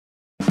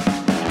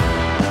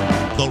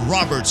The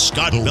Robert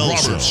Scott Bell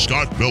Show.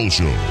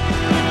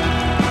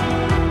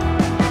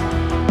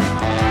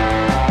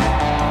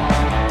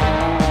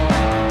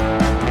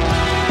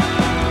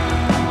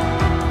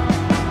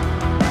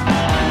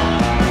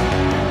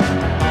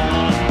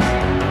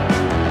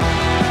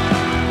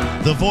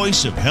 The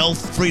voice of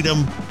health,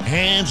 freedom,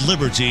 and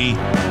liberty.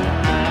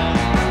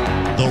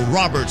 The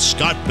Robert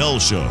Scott Bell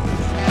Show.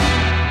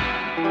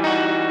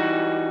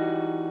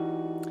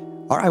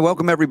 All right,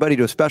 welcome everybody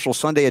to a special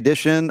Sunday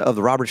edition of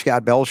the Robert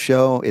Scott Bell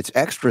Show. It's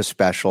extra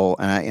special,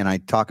 and I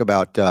talk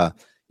about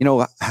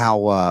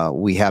how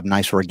we have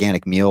nice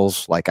organic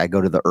meals. Like I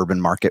go to the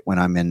urban market when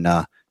I'm in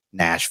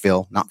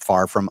Nashville, not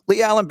far from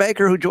Leigh Allyn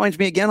Baker, who joins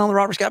me again on the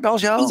Robert Scott Bell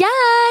Show.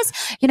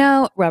 Yes,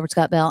 Robert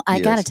Scott Bell.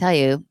 I got to tell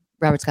you,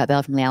 Robert Scott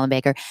Bell from Leigh Allyn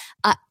Baker.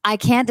 I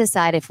can't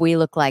decide if we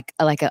look like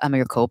I'm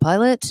your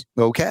co-pilot.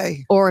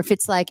 Okay. Or if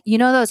it's like,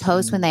 those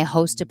hosts when they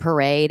host a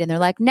parade and they're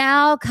like,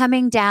 now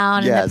coming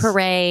down in the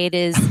parade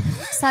is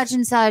such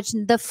and such.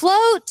 And the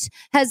float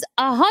has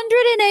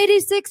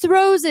 186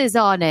 roses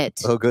on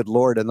it. Oh, good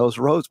Lord. And those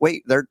roses,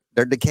 wait, they're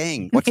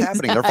decaying. What's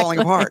happening? They're falling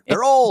apart.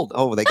 They're old.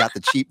 Oh, they got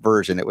the cheap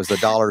version. It was the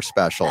 $1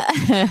 special.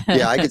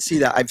 Yeah, I could see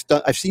that.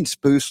 I've seen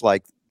spoofs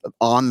like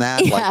on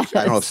that, like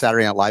I don't know if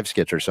Saturday Night Live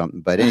sketch or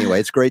something, but anyway,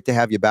 it's great to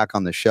have you back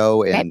on the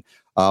show. And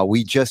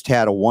we just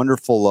had a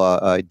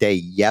wonderful day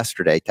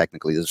yesterday.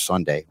 Technically, this is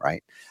Sunday,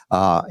 right?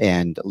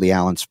 And Leigh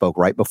Allyn spoke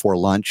right before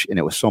lunch, and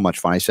it was so much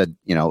fun. I said,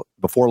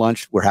 before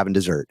lunch we're having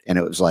dessert, and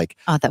it was like,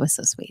 oh, that was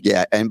so sweet.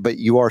 Yeah, but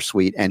you are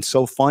sweet and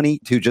so funny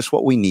too. Just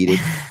what we needed,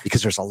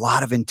 because there's a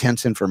lot of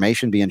intense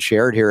information being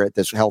shared here at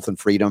this Health and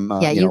Freedom.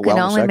 You can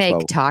only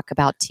make talk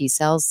about T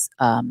cells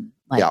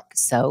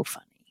so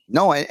funny.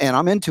 No, and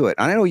I'm into it.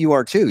 I know you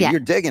are too. Yeah. You're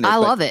digging it. I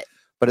love it.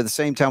 But at the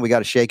same time, we got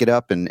to shake it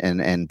up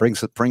and bring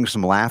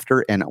some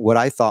laughter. And what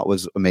I thought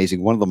was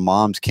amazing, one of the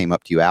moms came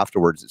up to you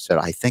afterwards and said,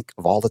 I think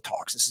of all the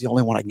talks, this is the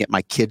only one I can get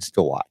my kids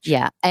to watch.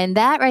 Yeah. And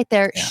that right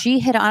there, she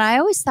hit on. I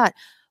always thought,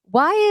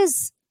 why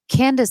is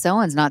Candace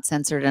Owens not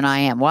censored and I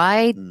am?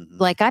 Why?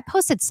 Like I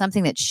posted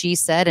something that she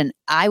said and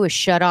I was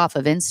shut off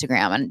of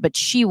Instagram, but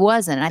she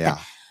wasn't. And I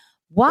thought,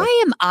 why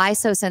am I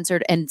so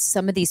censored and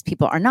some of these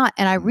people are not?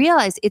 And I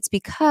realized it's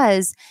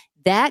because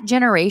that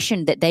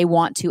generation that they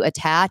want to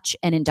attach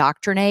and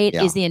indoctrinate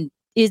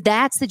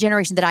that's the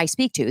generation that I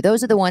speak to.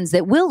 Those are the ones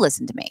that will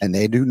listen to me. And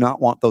they do not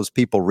want those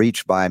people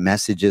reached by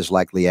messages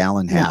like Leigh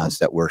Allyn has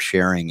that we're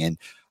sharing. And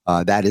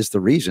that is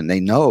the reason. They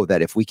know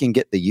that if we can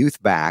get the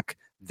youth back,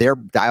 their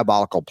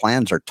diabolical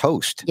plans are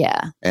toast.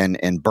 Yeah.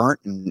 And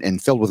burnt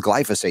and filled with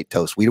glyphosate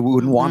toast. We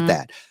wouldn't want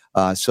that.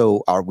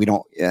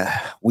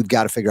 We've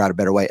got to figure out a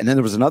better way. And then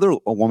there was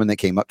a woman that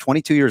came up,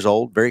 22 years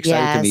old, very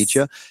excited to meet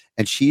you.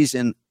 And she's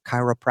in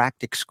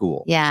chiropractic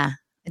school. Yeah.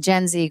 A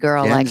Gen Z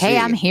girl. Hey,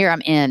 I'm here.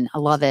 I'm in. I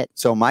love it.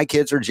 So my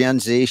kids are Gen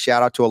Z.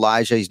 Shout out to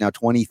Elijah. He's now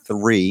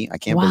 23. I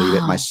can't believe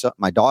it.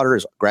 My daughter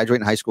is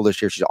graduating high school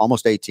this year. She's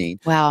almost 18.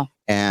 Wow.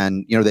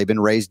 And, they've been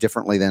raised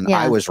differently than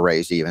I was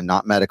raised, even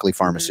not medically,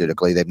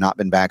 pharmaceutically. They've not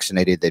been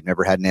vaccinated. They've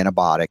never had an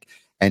antibiotic.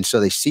 And so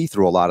they see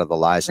through a lot of the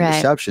lies and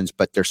deceptions,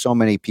 but there's so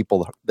many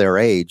people their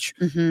age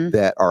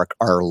that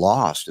are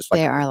lost. It's like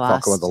they are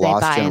lost. Talking about the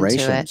lost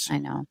generations. I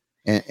know.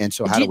 And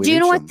so how do we do you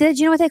know what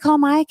they call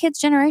my kids'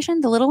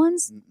 generation? The little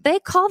ones? They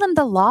call them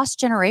the lost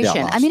generation.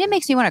 Yeah, lost. I mean, it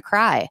makes me want to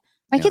cry.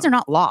 My kids are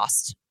not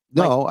lost.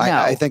 No,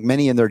 I think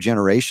many in their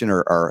generation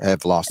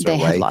have lost their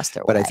way. Have lost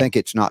their way. But I think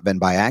it's not been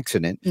by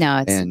accident. No,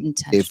 it's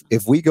intentional.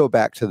 If we go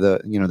back to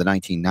the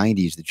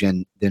 1990s,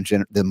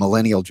 the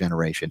millennial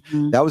generation,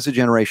 that was a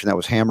generation that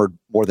was hammered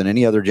more than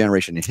any other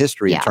generation in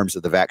history in terms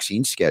of the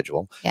vaccine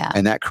schedule. Yeah.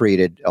 And that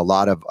created a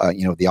lot of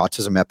the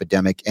autism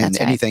epidemic and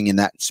anything in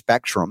that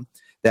spectrum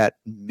that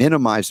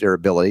minimized their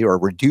ability or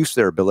reduced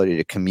their ability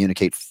to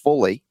communicate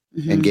fully.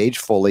 Engage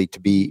fully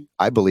to be,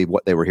 I believe,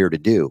 what they were here to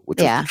do,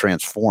 which was to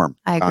transform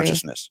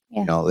consciousness.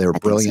 Yeah. They were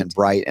brilliant,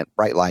 bright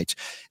lights.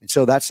 And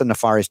so that's a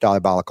nefarious,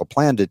 diabolical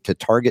plan to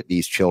target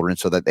these children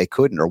so that they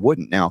couldn't or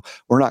wouldn't. Now,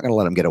 we're not going to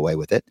let them get away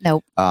with it.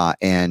 Nope.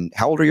 And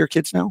how old are your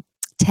kids now?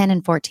 10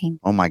 and 14.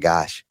 Oh my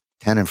gosh.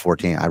 10 and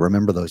 14. I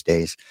remember those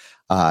days.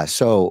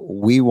 So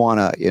we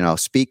want to,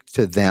 speak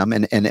to them.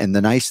 And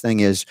the nice thing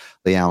is,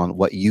 Leigh Allyn,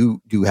 what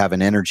you do have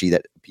an energy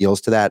that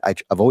appeals to that.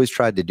 I've always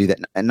tried to do that,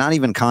 and not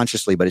even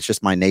consciously, but it's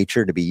just my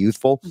nature to be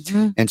youthful.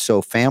 And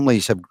so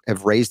families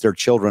have raised their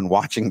children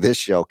watching this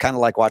show, kind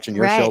of like watching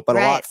your show, but a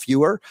lot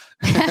fewer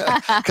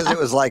because it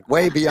was like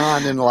way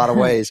beyond in a lot of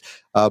ways.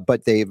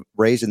 But they've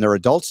raised, and they're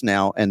adults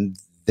now, and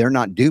they're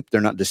not duped.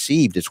 They're not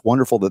deceived. It's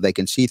wonderful that they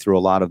can see through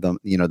a lot of them,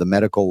 the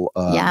medical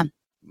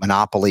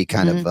monopoly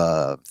kind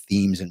of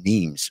themes and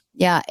memes.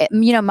 Yeah.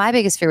 My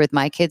biggest fear with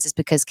my kids is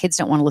because kids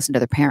don't want to listen to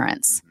their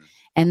parents.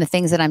 And the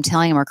things that I'm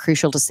telling them are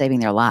crucial to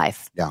saving their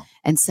life. Yeah.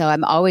 And so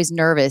I'm always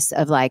nervous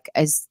of are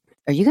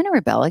you going to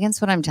rebel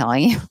against what I'm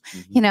telling you?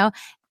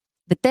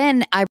 But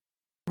then I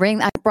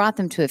brought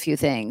them to a few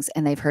things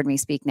and they've heard me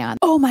speak now.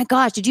 Oh my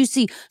gosh, did you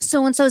see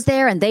so-and-so's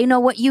there and they know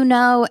what you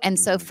know? And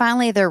so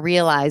finally they're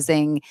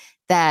realizing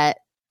that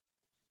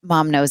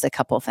mom knows a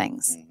couple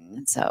things. Mhm.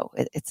 And so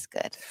it's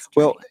good. It's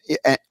Well,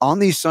 great. on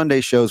these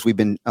Sunday shows, we've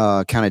been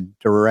kind of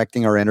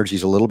directing our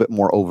energies a little bit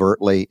more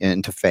overtly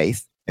into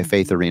faith and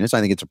faith Mhm. arenas.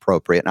 I think it's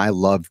appropriate, and I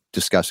love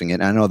discussing it.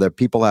 And I know that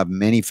people have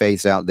many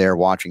faiths out there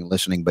watching,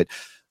 listening, but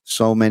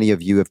so many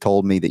of you have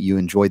told me that you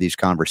enjoy these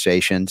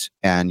conversations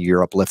and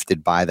you're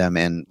uplifted by them.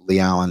 And Leigh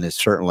Allyn is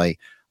certainly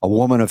a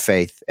woman of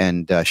faith,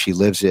 and she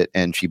lives it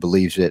and she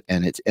believes it,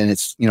 and it's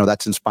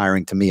that's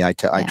inspiring to me. I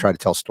try to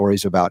tell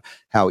stories about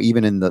how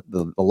even in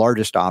the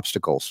largest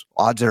obstacles,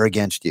 odds are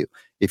against you.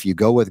 If you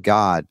go with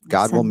God,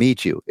 God will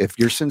meet you. If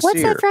you're sincere.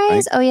 What's that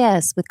phrase? Right? Oh,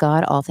 yes. With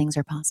God, all things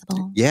are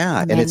possible.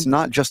 Yeah. And it's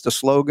not just a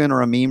slogan or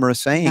a meme or a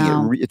saying.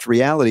 No. It's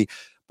reality.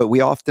 But we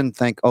often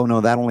think, oh,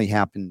 no, that only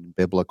happened in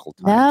biblical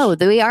times.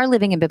 No, we are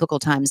living in biblical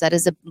times. That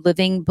is a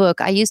living book.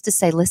 I used to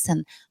say,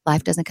 listen,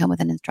 life doesn't come with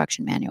an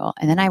instruction manual.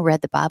 And then I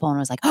read the Bible and I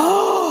was like,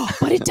 oh,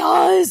 but it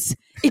does.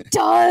 It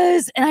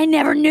does. And I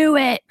never knew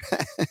it.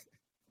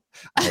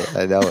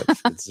 I know.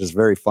 It's just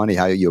very funny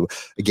how you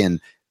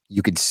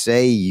could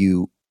say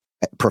you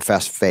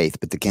profess faith,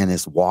 but again,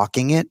 is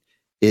walking it.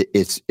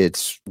 It's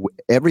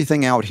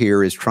everything out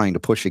here is trying to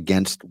push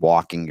against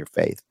walking your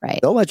faith. Right.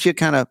 They'll let you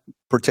kind of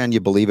pretend you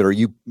believe it, or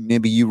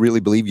maybe you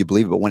really believe you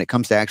believe it, but when it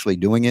comes to actually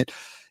doing it,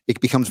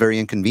 it becomes very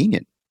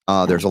inconvenient.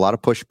 There's a lot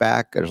of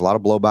pushback. There's a lot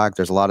of blowback.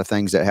 There's a lot of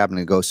things that happen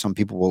to go. Some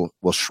people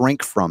will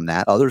shrink from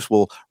that. Others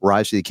will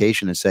rise to the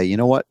occasion and say, you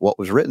know what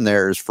was written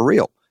there is for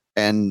real.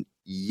 And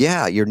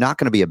yeah, you're not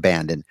going to be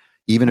abandoned.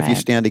 Even if you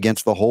stand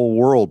against the whole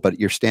world, but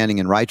you're standing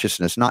in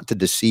righteousness, not to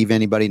deceive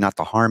anybody, not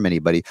to harm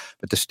anybody,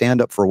 but to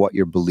stand up for what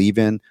you believe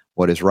in,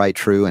 what is right,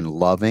 true, and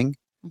loving,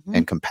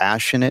 and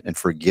compassionate, and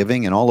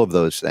forgiving, and all of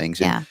those things.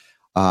 Yeah.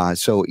 And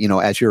so,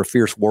 as you're a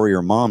fierce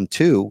warrior mom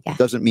too, it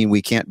doesn't mean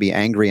we can't be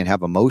angry and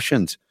have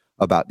emotions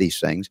about these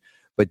things.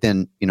 But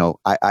then,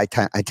 I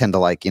tend to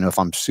like, if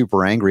I'm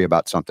super angry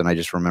about something, I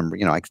just remember,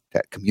 I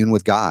commune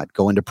with God,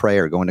 go into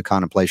prayer, go into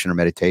contemplation or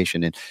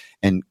meditation,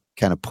 and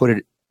kind of put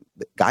it.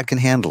 God can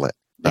handle it.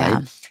 Right.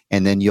 Yeah.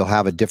 And then you'll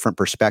have a different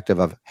perspective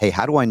of, hey,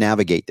 how do I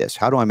navigate this?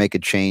 How do I make a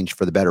change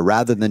for the better,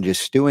 rather than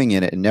just stewing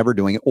in it and never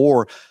doing it,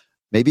 or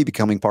maybe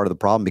becoming part of the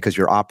problem because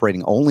you're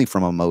operating only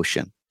from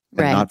emotion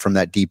and not from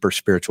that deeper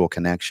spiritual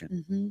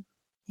connection. Mm-hmm.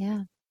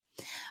 Yeah.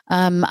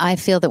 I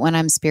feel that when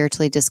I'm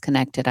spiritually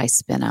disconnected, I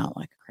spin out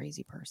like a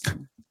crazy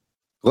person.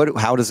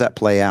 How does that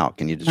play out?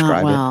 Can you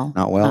describe it? Not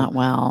well. Not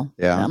well.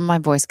 Yeah. My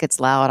voice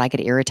gets loud. I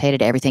get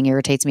irritated. Everything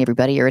irritates me.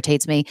 Everybody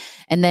irritates me.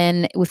 And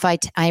then if I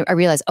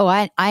realize,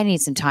 I need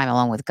some time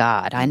alone with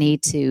God. I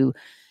need to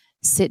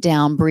sit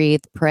down,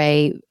 breathe,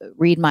 pray,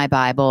 read my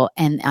Bible,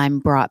 and I'm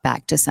brought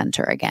back to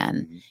center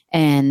again.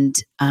 And,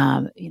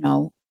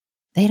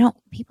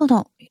 people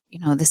don't,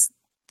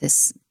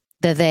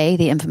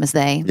 the infamous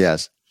they.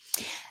 Yes.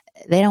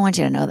 They don't want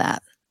you to know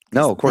that.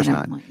 No, of course they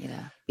not. don't want you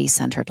to be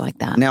centered like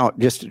that. Now,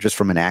 just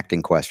from an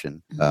acting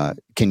question, have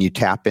you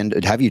tapped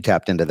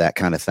into that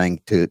kind of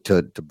thing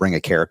to bring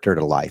a character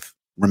to life?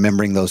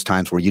 Remembering those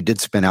times where you did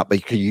spin out,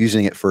 but you're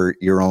using it for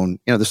your own,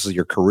 this is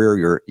your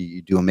career.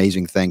 You do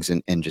amazing things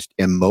and just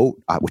emote,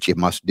 which you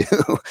must do.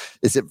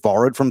 Is it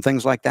borrowed from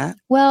things like that?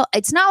 Well,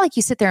 it's not like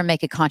you sit there and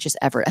make a conscious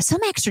effort.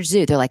 Some actors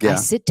do. They're like, I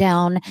sit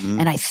down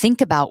and I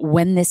think about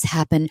when this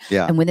happened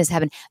and when this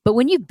happened. But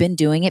when you've been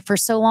doing it for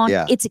so long,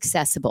 it's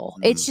accessible.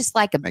 It's just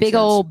like a big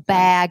old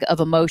bag of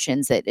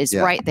emotions that is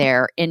right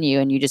there in you.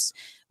 And you just,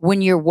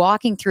 when you're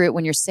walking through it,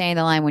 when you're saying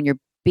the line, when you're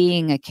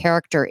being a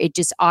character, it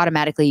just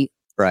automatically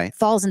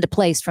falls into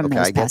place from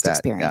those past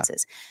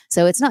experiences.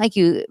 So it's not like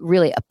you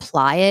really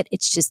apply it.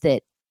 It's just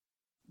that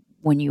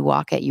when you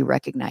walk it, you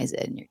recognize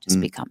it and you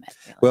just become it.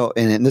 Really. Well,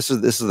 and this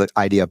is the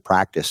idea of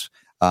practice.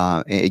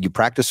 You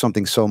practice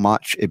something so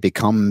much, it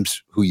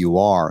becomes who you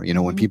are.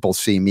 When people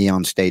see me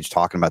on stage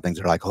talking about things,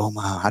 they're like, oh,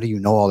 wow, how do you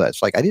know all that?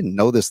 It's like, I didn't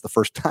know this the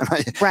first time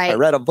I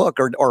read a book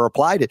or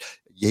applied it.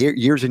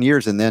 Years and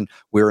years, and then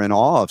we're in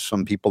awe of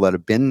some people that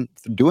have been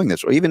doing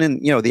this, or even in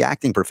the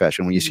acting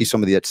profession. When you see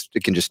somebody that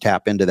can just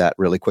tap into that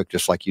really quick,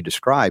 just like you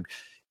described,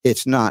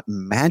 it's not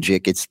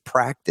magic; it's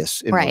practice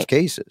in most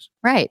cases.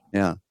 Right?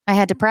 Yeah. I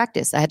had to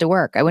practice. I had to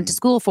work. I went to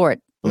school for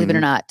it. Believe it or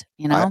not,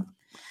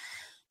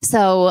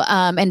 So,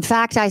 in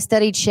fact, I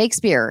studied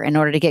Shakespeare in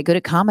order to get good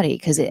at comedy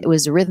because it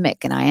was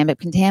rhythmic and iambic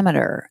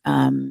pentameter.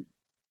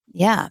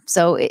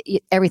 So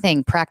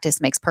everything, practice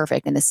makes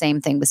perfect. And the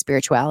same thing with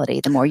spirituality.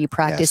 The more you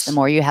practice, the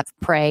more you have to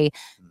pray,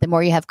 the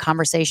more you have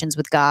conversations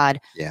with God,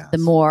 the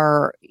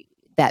more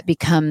that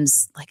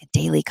becomes like a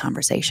daily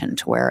conversation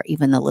to where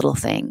even the little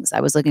things.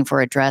 I was looking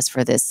for a dress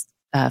for this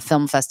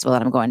film festival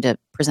that I'm going to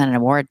present an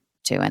award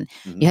to. And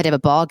you had to have a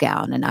ball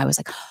gown. And I was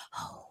like,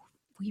 oh,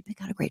 will you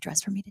pick out a great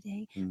dress for me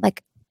today?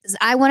 Like,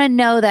 I want to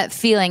know that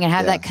feeling and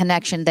have that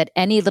connection that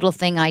any little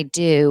thing I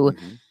do,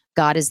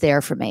 God is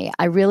there for me.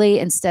 I really,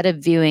 instead of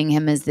viewing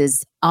him as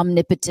this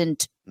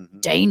omnipotent,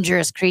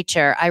 dangerous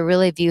creature, I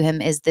really view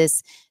him as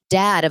this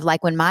dad of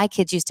like when my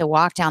kids used to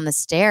walk down the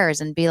stairs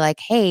and be like,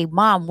 hey,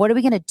 Mom, what are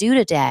we going to do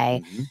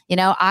today?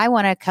 I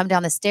want to come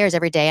down the stairs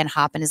every day and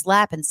hop in his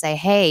lap and say,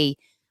 hey,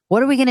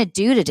 what are we going to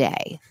do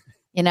today?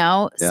 you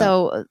know? Yeah.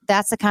 So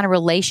that's the kind of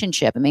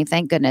relationship. I mean,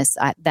 thank goodness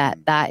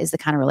that is the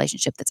kind of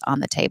relationship that's on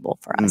the table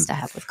for us to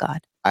have with God.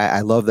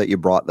 I love that you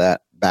brought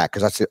that back,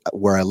 because that's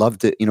where I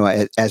loved it. You know,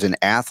 as an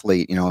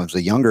athlete, you know,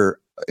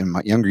 in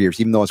my younger years,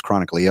 even though I was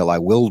chronically ill, I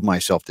willed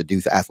myself to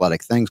do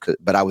athletic things,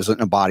 but I was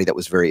in a body that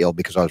was very ill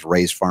because I was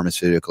raised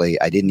pharmaceutically.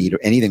 I didn't eat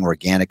anything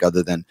organic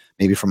other than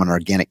maybe from an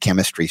organic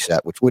chemistry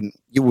set, which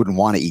you wouldn't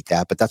want to eat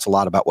that, but that's a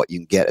lot about what you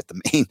can get at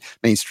the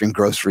mainstream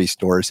grocery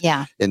stores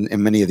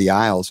in many of the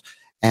aisles.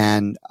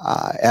 And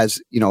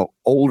as you know,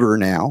 older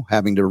now,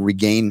 having to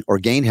regain or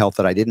gain health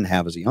that I didn't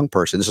have as a young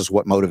person, this is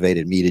what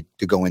motivated me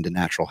to go into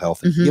natural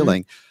health and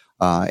healing.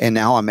 And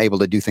now I'm able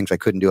to do things I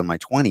couldn't do in my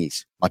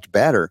 20s much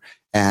better.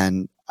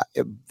 And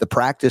the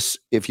practice,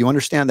 if you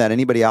understand that,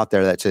 anybody out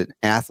there that's an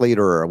athlete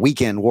or a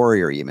weekend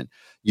warrior even,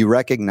 you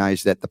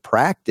recognize that the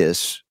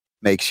practice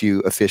makes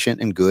you efficient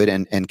and good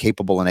and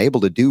capable and able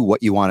to do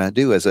what you want to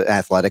do as an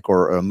athletic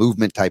or a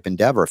movement type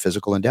endeavor, a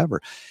physical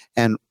endeavor.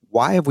 And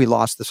why have we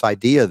lost this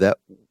idea that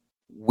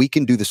we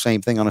can do the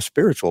same thing on a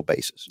spiritual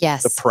basis?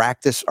 Yes. To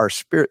practice our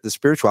spirit, the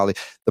spirituality,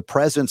 the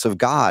presence of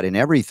God in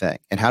everything.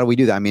 And how do we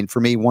do that? I mean, for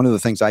me, one of the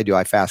things I do,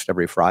 I fast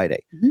every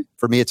Friday.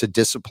 For me, it's a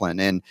discipline.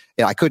 And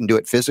I couldn't do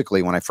it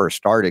physically when I first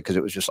started because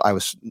it was just, I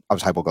was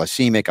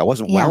hypoglycemic. I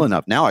wasn't well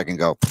enough. Now I can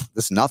go,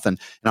 this is nothing.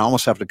 And I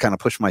almost have to kind of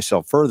push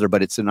myself further.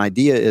 But it's an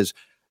idea is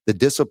the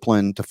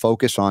discipline to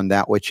focus on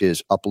that which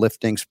is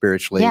uplifting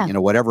spiritually, you know,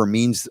 whatever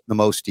means the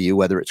most to you,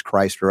 whether it's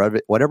Christ or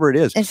whatever it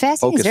is. And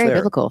fasting is very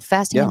biblical,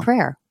 fasting and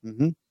prayer.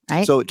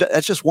 Right? So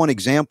that's just one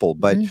example.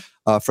 But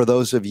for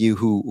those of you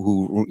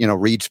who you know,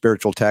 read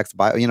spiritual text,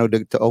 you know,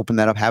 to open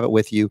that up, have it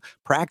with you,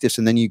 practice,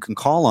 and then you can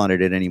call on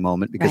it at any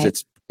moment because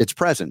it's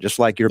present, just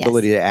like your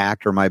ability to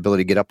act or my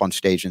ability to get up on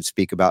stage and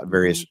speak about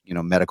various, you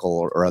know, medical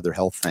or other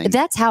health things.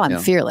 That's how I'm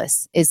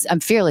fearless.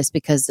 I'm fearless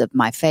because of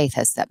my faith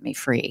has set me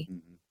free.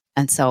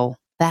 And so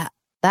that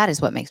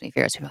is what makes me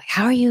fearless. People are like,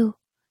 how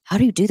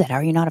do you do that? How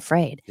are you not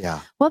afraid?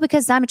 Yeah. Well,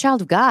 because I'm a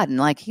child of God and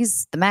like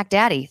he's the Mac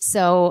Daddy.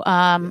 So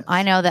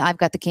I know that I've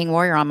got the King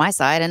Warrior on my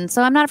side. And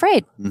so I'm not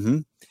afraid.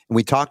 And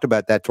we talked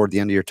about that toward the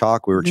end of your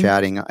talk. We were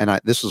chatting. And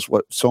this is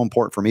what's so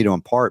important for me to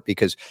impart,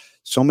 because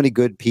so many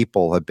good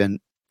people have been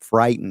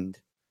frightened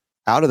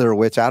out of their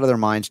wits, out of their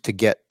minds to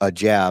get a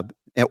jab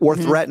or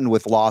threatened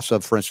with loss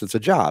of, for instance, a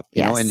job,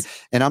 you know,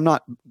 and I'm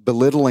not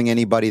belittling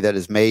anybody that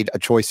has made a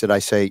choice that I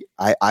say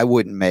I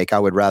wouldn't make. I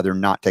would rather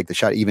not take the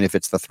shot, even if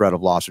it's the threat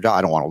of loss of job.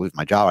 I don't want to lose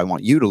my job. I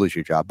want you to lose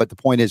your job. But the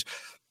point is,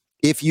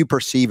 if you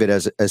perceive it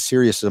as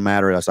serious a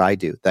matter as I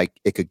do, like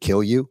it could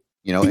kill you,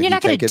 you know, then you're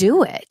not going to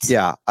do it.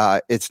 Yeah.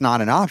 It's not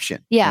an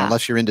option. Yeah. You know,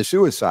 unless you're into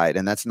suicide,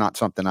 and that's not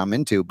something I'm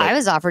into. But I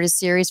was offered a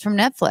series from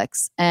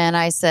Netflix and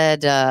I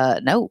said,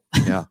 no.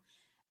 Yeah.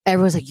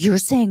 Everyone's like, you're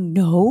saying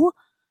no?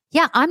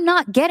 Yeah, I'm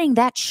not getting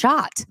that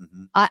shot.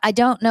 I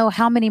don't know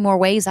how many more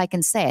ways I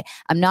can say it.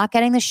 I'm not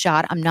getting the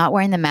shot. I'm not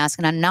wearing the mask,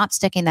 and I'm not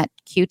sticking that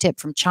Q-tip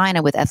from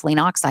China with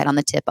ethylene oxide on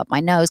the tip up my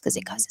nose because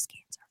it causes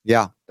cancer.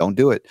 Yeah, don't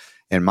do it.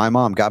 And my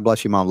mom, God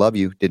bless you, Mom, love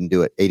you, didn't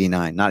do it.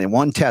 89, not in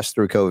one test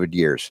through COVID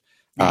years.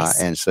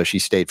 Nice. And so she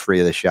stayed free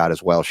of the shot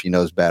as well. She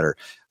knows better.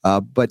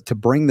 But to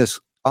bring this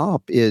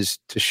up is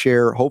to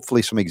share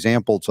hopefully some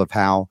examples of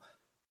how,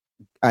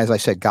 as I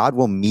said, God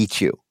will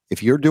meet you.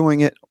 If you're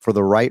doing it for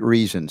the right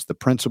reasons, the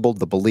principle,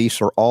 the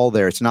beliefs are all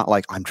there. It's not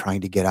like I'm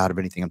trying to get out of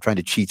anything. I'm trying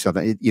to cheat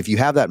something. If you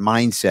have that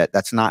mindset,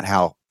 that's not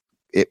how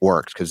it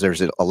works, because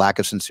there's a lack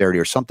of sincerity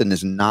or something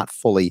is not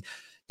fully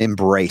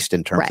embraced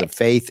in terms of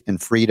faith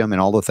and freedom and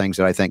all the things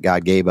that I think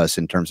God gave us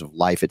in terms of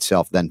life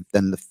itself, then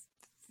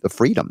the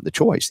freedom, the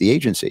choice, the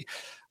agency.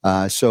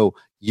 So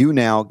you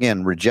now,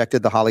 again,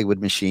 rejected the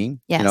Hollywood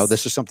machine. Yes. You know,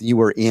 this is something you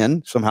were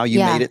in. Somehow you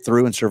made it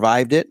through and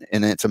survived it.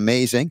 And it's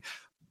amazing.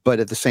 But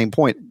at the same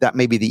point, that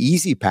may be the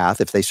easy path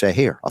if they say,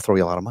 here, I'll throw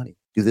you a lot of money.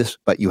 Do this,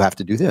 but you have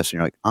to do this. And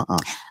you're like,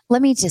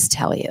 Let me just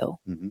tell you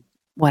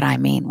what I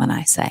mean when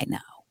I say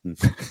no.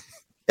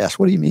 Yes,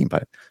 what do you mean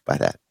by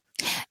that?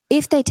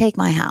 If they take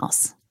my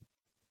house,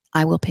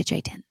 I will pitch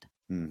a tent.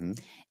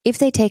 If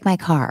they take my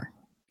car,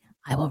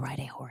 I will ride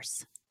a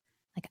horse.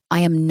 Like,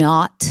 I am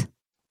not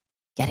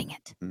getting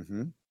it.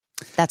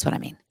 That's what I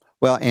mean.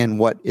 Well, and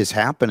what is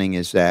happening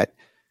is that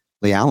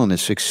Leigh Allyn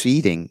is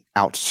succeeding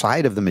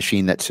outside of the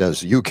machine that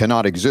says you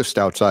cannot exist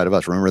outside of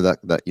us. Remember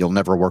that you'll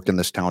never work in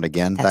this town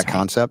again, that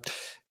concept?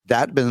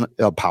 That's been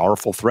a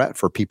powerful threat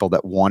for people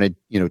that wanted,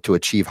 you know, to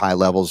achieve high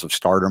levels of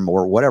stardom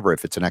or whatever,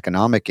 if it's an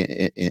economic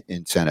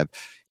incentive.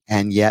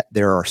 And yet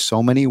there are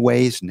so many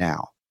ways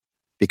now,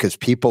 because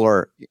people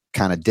are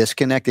kind of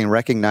disconnecting,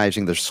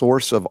 recognizing the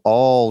source of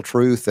all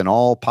truth and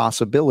all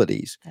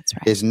possibilities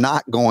is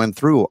not going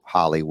through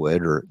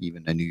Hollywood or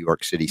even a New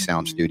York City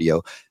sound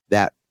studio,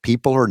 that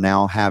people are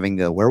now having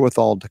the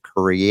wherewithal to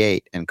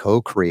create and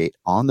co-create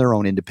on their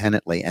own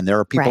independently. And there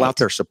are people out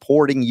there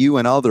supporting you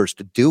and others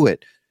to do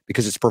it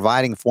because it's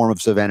providing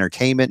forms of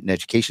entertainment and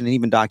education and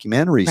even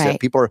documentaries that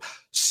people are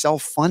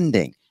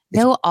self-funding.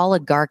 No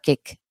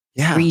oligarchic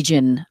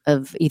region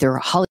of either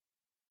Hollywood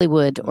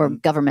Hollywood or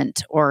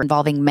government or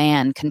involving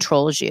man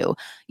controls you.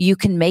 You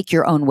can make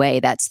your own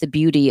way. That's the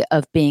beauty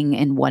of being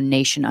in one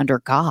nation under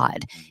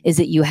God, is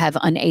that you have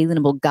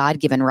unalienable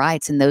God-given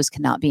rights, and those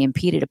cannot be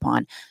impeded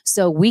upon.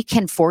 So we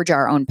can forge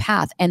our own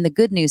path. And the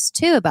good news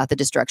too about the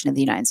destruction of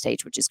the United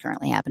States, which is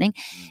currently happening,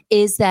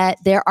 is that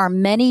there are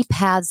many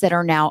paths that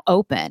are now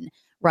open.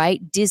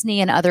 Right?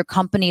 Disney and other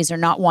companies are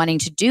not wanting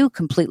to do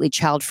completely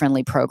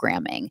child-friendly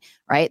programming,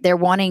 right? They're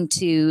wanting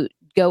to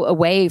go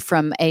away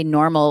from a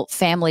normal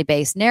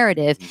family-based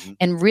narrative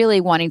and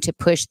really wanting to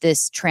push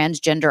this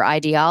transgender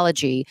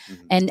ideology.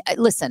 And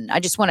listen,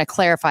 I just want to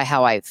clarify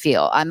how I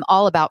feel. I'm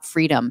all about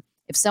freedom.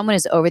 If someone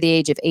is over the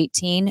age of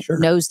 18,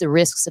 knows the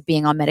risks of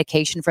being on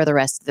medication for the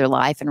rest of their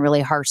life and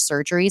really harsh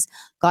surgeries,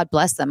 God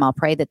bless them. I'll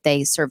pray that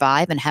they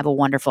survive and have a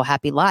wonderful,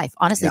 happy life.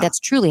 Honestly, that's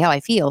truly how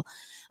I feel.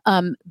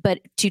 But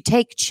to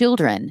take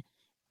children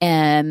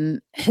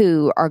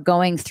who are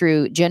going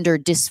through gender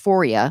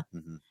dysphoria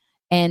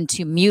and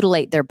to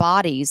mutilate their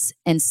bodies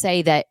and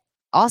say that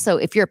also,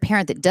 if you're a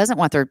parent that doesn't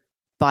want their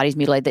bodies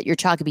mutilated, that your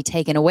child could be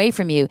taken away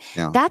from you,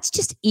 that's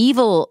just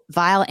evil,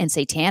 vile, and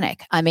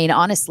satanic. I mean,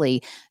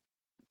 honestly,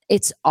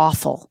 it's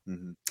awful.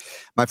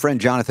 My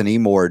friend Jonathan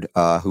Emord,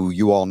 who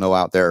you all know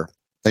out there,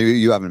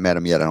 you haven't met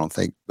him yet, I don't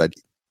think, but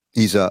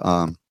he's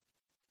a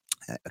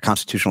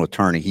constitutional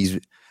attorney. He's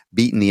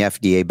beaten the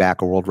FDA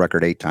back a world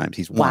record 8 times.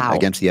 He's won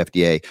against the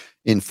FDA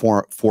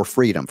for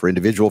freedom, for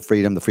individual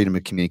freedom, the freedom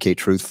to communicate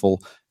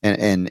truthful.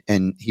 And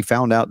he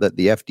found out that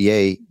the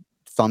FDA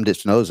thumbed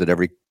its nose at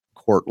every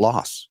court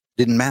loss.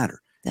 Didn't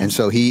matter. And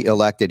so he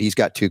elected, he's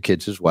got 2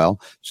 kids as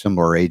well,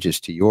 similar ages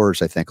to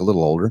yours, I think, a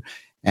little older.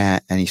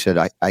 And he said,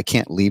 I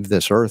can't leave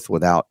this earth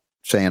without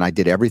saying I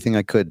did everything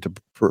I could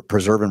to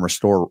preserve and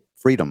restore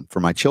freedom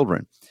for my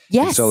children.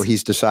 Yes. And so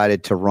he's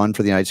decided to run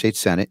for the United States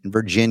Senate in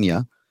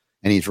Virginia.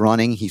 And he's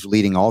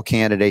leading all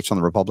candidates on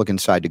the Republican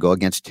side to go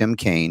against Tim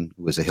Kaine,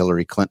 who was a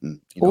Hillary Clinton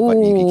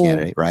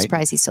candidate, right? I'm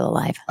surprised he's still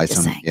alive.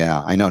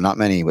 Yeah, I know not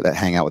many that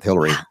hang out with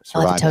Hillary.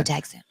 I'll have a toe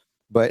tag soon.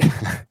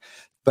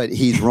 But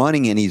he's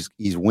running and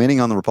he's winning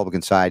on the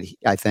Republican side.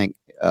 I think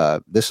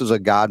this is a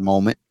God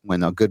moment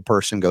when a good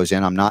person goes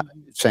in. I'm not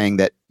saying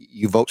that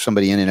you vote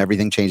somebody in and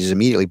everything changes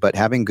immediately, but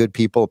having good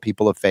people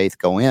of faith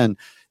go in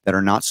that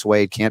are not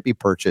swayed, can't be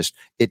purchased,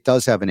 it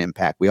does have an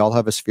impact. We all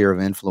have a sphere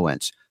of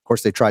influence. Of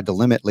course, they tried to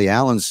limit Leigh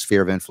Allyn's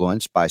sphere of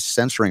influence by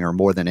censoring her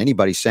more than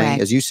anybody, saying,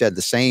 as you said,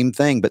 the same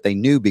thing, but they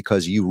knew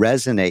because you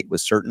resonate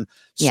with certain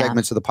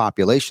segments of the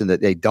population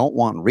that they don't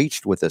want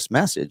reached with this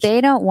message.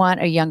 They don't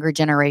want a younger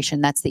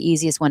generation. That's the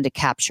easiest one to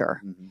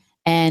capture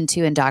and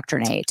to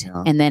indoctrinate.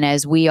 And then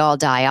as we all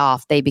die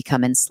off, they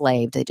become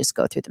enslaved. They just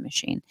go through the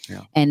machine.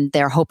 And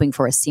they're hoping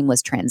for a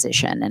seamless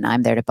transition. And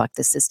I'm there to buck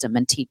the system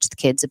and teach the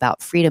kids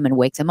about freedom and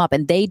wake them up.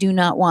 And they do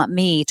not want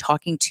me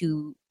talking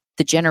to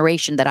the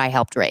generation that I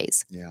helped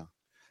raise.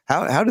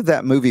 How did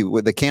that movie,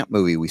 with the camp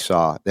movie we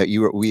saw that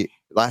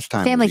last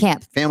time? Family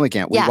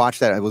Camp. We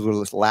watched that. I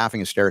was laughing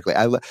hysterically.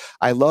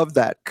 I love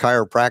that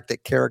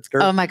chiropractic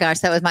character. Oh my gosh,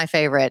 that was my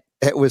favorite.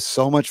 It was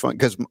so much fun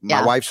because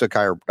my wife's a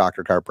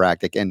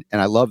chiropractic, and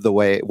I love the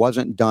way it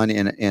wasn't done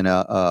in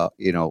a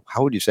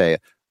how would you say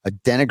a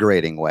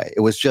denigrating way.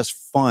 It was just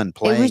fun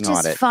playing on it. It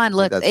was just fun.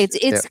 Look,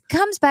 it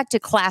comes back to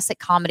classic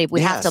comedy.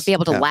 We have to be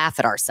able to laugh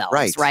at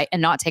ourselves, right?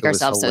 And not take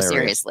ourselves so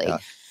seriously.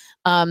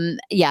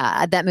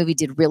 That movie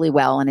did really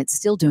well, and it's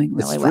still doing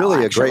really well. It's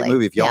really a great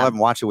movie. If y'all haven't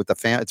watched it with the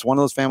family, it's one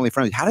of those family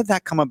friendly. How did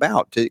that come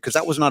about? Because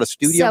that was not a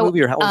studio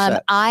movie, or how was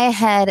that? I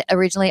had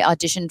originally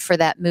auditioned for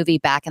that movie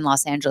back in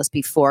Los Angeles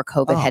before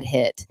COVID had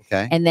hit.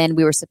 Okay. And then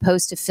we were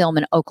supposed to film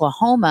in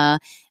Oklahoma,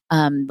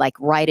 like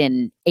right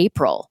in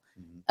April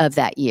of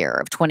that year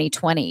of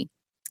 2020.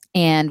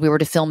 And we were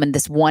to film in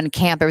this one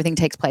camp. Everything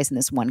takes place in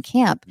this one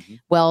camp.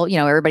 Well,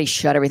 everybody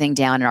shut everything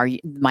down. And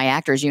my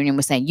actors union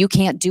was saying, you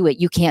can't do it.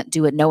 You can't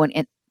do it. No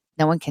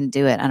one can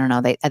do it. I don't know.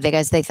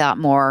 They thought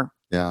more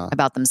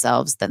about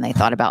themselves than they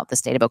thought about the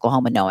state of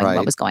Oklahoma, knowing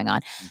what was going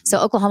on. So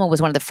Oklahoma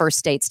was one of the first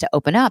states to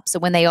open up. So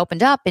when they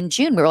opened up in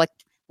June, we were like,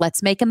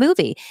 let's make a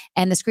movie.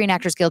 And the Screen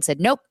Actors Guild said,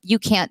 nope, you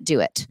can't do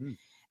it.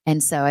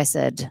 And so I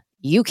said,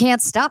 you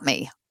can't stop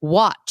me.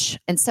 Watch.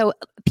 And so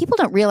people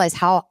don't realize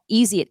how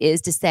easy it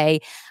is to say,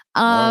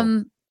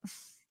 I'm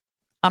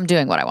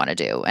doing what I want to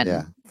do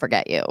and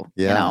forget you,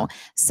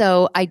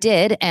 So I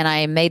did, and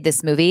I made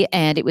this movie,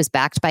 and it was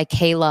backed by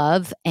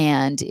K-Love,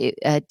 and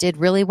it did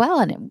really well,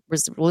 and it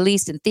was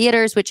released in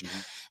theaters, which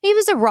it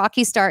was a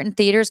rocky start in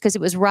theaters because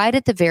it was right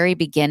at the very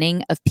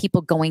beginning of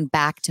people going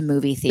back to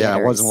movie theaters. Yeah,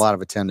 there wasn't a lot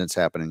of attendance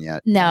happening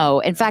yet. No.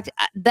 In fact,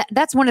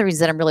 that's one of the reasons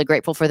that I'm really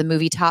grateful for the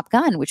movie Top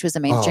Gun, which was a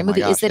mainstream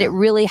movie, is that it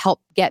really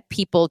helped get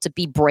people to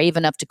be brave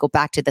enough to go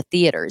back to the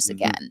theaters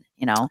again,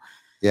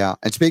 Yeah.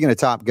 And speaking of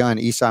Top Gun,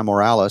 Esai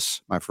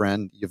Morales, my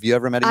friend, have you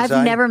ever met Esai?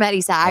 I've never met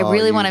Esai. I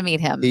really want to meet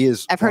him.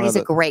 I've heard he's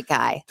a great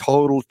guy.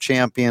 Total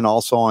champion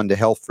also on to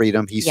health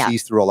freedom. He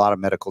sees through a lot of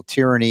medical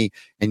tyranny,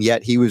 and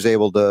yet he was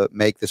able to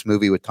make this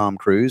movie with Tom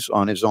Cruise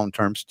on his own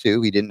terms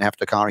too. He didn't have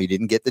to he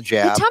didn't get the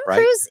jab. Tom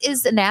Cruise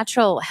is a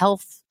natural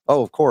health.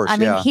 Oh, of course. I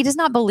mean, he does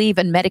not believe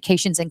in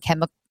medications and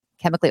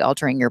chemically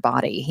altering your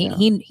body.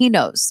 He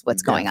knows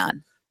what's going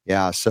on.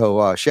 Yeah.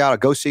 So shout out,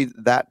 go see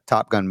that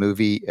Top Gun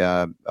movie.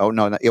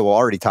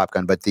 Already Top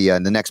Gun, but the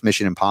next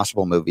Mission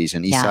Impossible movies,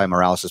 and Isai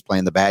Morales is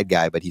playing the bad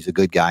guy, but he's a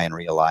good guy in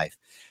real life.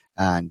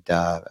 And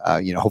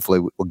hopefully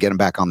we'll get him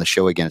back on the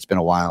show again. It's been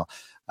a while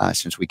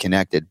since we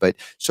connected. But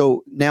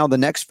so now the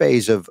next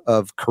phase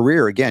of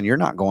career, again, you're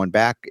not going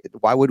back.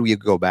 Why would we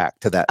go back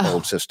to that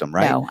old system,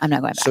 right? No, I'm not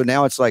going back. So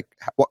now it's like,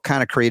 what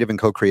kind of creative and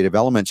co-creative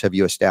elements have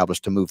you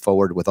established to move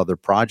forward with other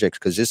projects?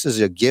 Because this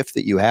is a gift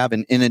that you have,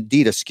 and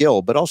indeed a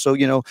skill, but also,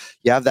 you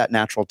have that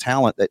natural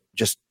talent that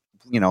just,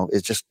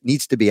 it just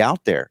needs to be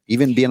out there.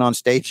 Even being on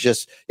stage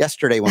just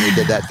yesterday when we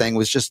did that thing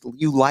was just,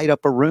 you light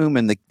up a room,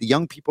 and the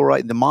young people,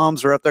 the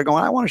moms are up there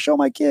going, I want to show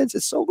my kids.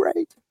 It's so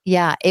great.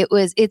 Yeah,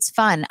 it's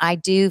fun. I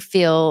do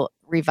feel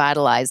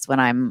revitalized when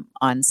I'm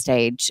on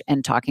stage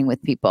and talking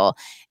with people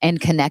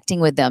and connecting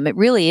with them. It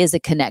really is a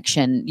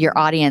connection. Your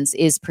audience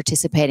is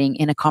participating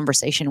in a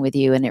conversation with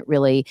you, and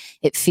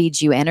it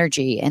feeds you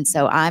energy. And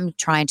so I'm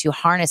trying to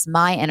harness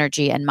my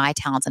energy and my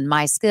talents and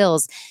my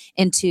skills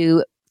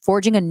into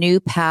forging a new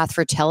path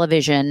for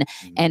television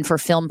and for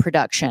film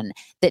production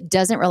that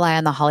doesn't rely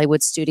on the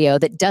Hollywood studio,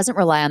 that doesn't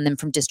rely on them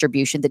from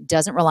distribution, that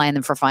doesn't rely on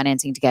them for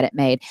financing to get it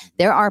made.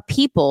 There are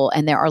people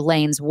and there are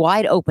lanes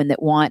wide open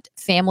that want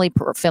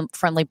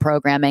family-friendly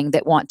programming,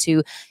 that want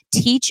to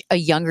teach a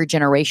younger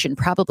generation,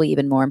 probably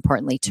even more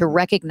importantly, to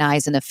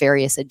recognize a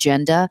nefarious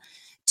agenda,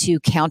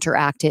 to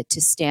counteract it, to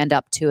stand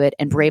up to it,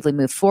 and bravely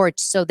move forward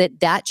so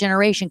that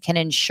generation can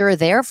ensure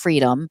their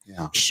freedom,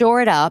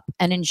 shore it up,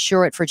 and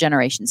ensure it for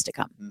generations to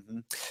come. Mm-hmm.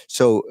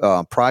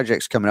 So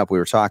projects coming up, we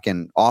were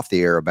talking off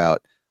the air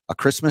about a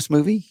Christmas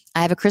movie.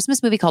 I have a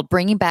Christmas movie called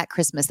Bringing Back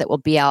Christmas that will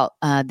be out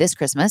this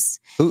Christmas.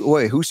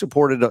 Who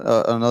supported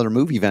another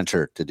movie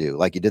venture to do?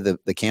 Like you did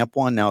the camp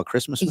one, now a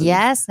Christmas movie?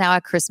 Yes, now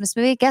a Christmas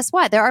movie. Guess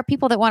what? There are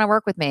people that want to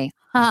work with me.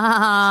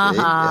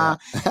 And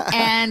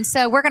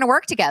so we're going to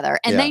work together.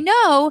 And they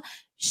know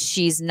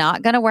she's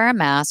not going to wear a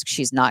mask.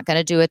 She's not going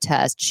to do a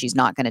test. She's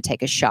not going to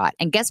take a shot.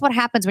 And guess what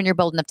happens when you're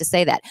bold enough to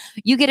say that?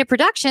 You get a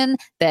production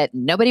that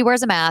nobody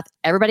wears a mask.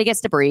 Everybody gets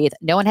to breathe.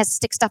 No one has to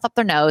stick stuff up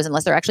their nose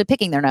unless they're actually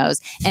picking their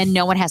nose. And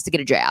no one has to get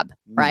a jab,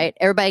 right?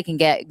 Everybody can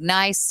get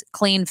nice,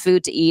 clean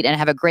food to eat and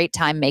have a great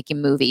time making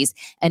movies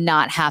and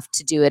not have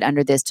to do it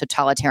under this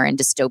totalitarian,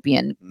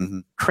 dystopian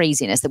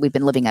craziness that we've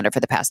been living under for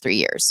the past 3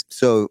 years.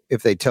 So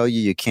if they tell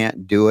you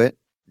can't do it,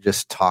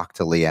 just talk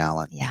to Leigh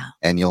Allyn. Yeah.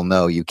 And you'll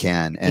know you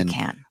can. And you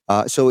can.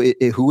 So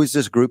who is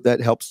this group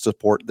that helps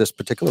support this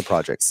particular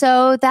project?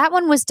 So that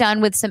one was done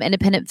with some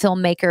independent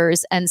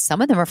filmmakers, and some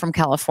of them are from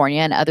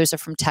California and others are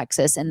from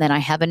Texas. And then I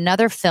have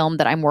another film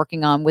that I'm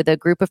working on with a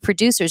group of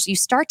producers. You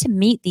start to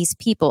meet these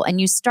people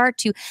and you start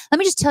to, let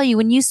me just tell you,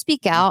 when you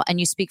speak out and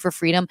you speak for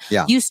freedom,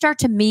 you start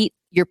to meet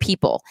your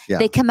people.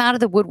 They come out of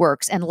the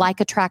woodworks, and like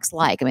attracts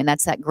like. I mean,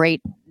 that's that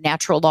great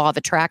natural law of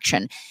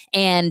attraction.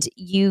 And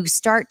you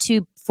start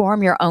to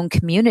form your own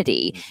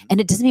community. And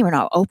it doesn't mean we're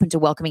not open to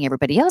welcoming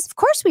everybody else. Of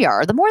course we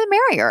are. The more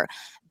the merrier.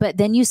 But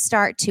then you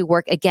start to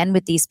work again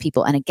with these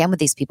people and again with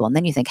these people. And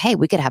then you think, hey,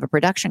 we could have a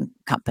production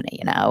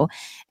company,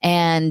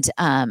 And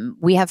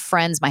we have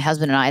friends, my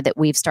husband and I, that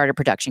we've started a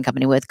production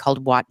company with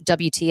called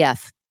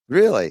WTF.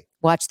 Really?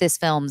 Watch This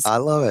Films. I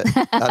love it.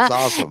 That's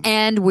awesome.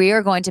 And we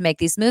are going to make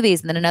these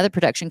movies. And then another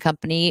production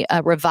company,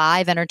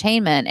 Revive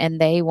Entertainment,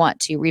 and they want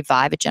to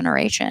revive a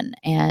generation.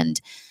 And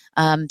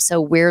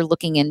so we're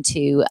looking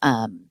into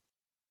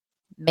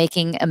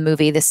making a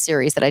movie, this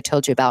series that I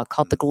told you about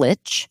called The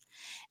Glitch.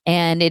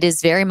 And it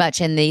is very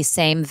much in the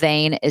same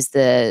vein as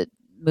the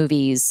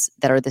movies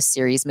that are the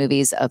series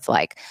movies of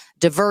like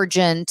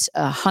Divergent,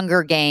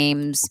 Hunger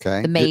Games,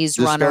 The Maze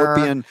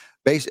Runner.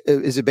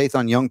 Is it based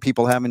on young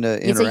people having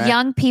to interact? It's a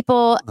young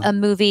people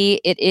movie.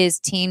 It is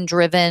teen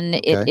driven.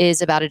 It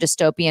is about a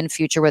dystopian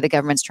future where the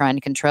government's trying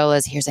to control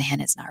us. Here's a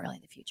hint. It's not really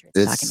the future.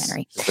 It's a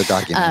documentary. It's a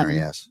documentary,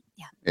 yes.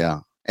 Yeah.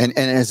 And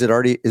has it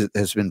already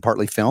has been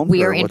partly filmed?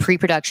 We are in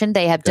pre-production.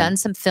 They have done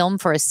some film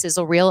for a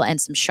sizzle reel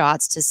and some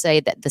shots to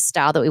say that the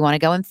style that we want to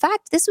go. In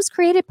fact, this was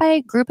created by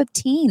a group of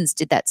teens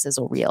did that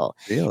sizzle reel.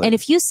 Really? And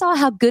if you saw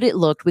how good it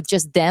looked with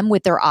just them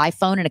with their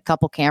iPhone and a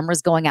couple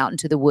cameras going out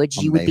into the woods,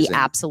 you would be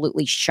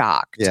absolutely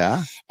shocked.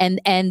 Yeah.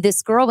 And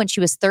this girl, when she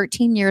was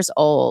 13 years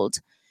old,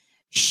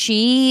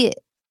 her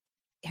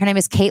name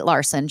is Kate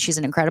Larson. She's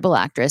an incredible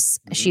actress.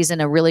 She's in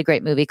a really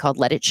great movie called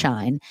Let It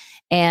Shine.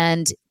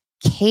 And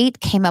Kate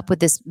came up with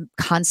this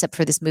concept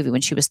for this movie when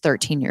she was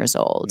 13 years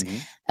old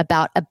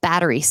about a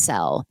battery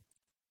cell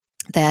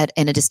that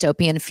in a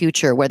dystopian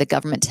future where the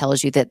government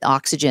tells you that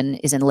oxygen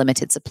is in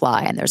limited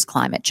supply and there's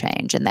climate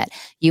change and that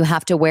you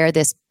have to wear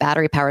this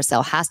battery power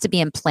cell has to be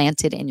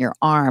implanted in your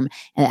arm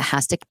and it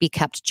has to be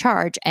kept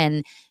charged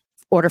and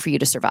order for you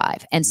to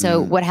survive. And so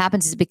what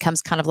happens is it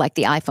becomes kind of like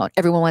the iPhone.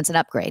 Everyone wants an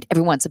upgrade.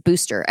 Everyone wants a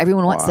booster.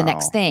 Everyone wants the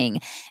next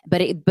thing.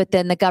 But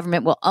then the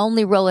government will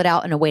only roll it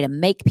out in a way to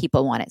make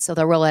people want it. So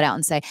they'll roll it out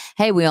and say,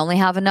 hey, we only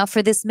have enough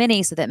for this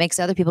many. So that makes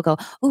other people go,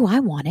 oh, I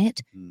want it.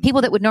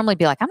 People that would normally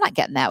be like, I'm not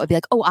getting that would be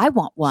like, oh, I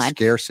want one.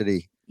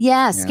 Scarcity.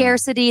 Yeah,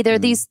 scarcity. There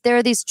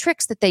are these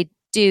tricks that they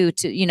do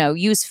to,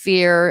 use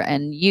fear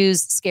and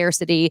use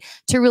scarcity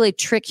to really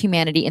trick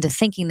humanity into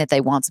thinking that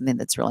they want something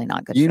that's really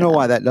not good for them. You know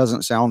why that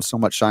doesn't sound so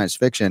much science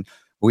fiction?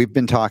 We've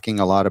been talking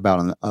a lot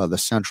about the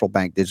central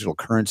bank digital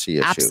currency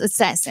issue.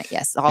 Absolutely.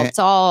 Yes. It's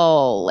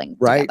all linked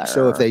right. together.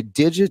 So if they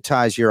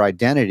digitize your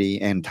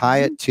identity and tie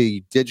it to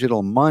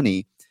digital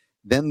money,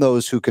 then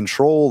those who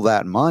control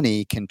that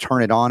money can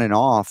turn it on and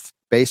off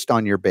based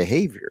on your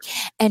behavior.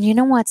 And you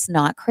know what's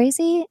not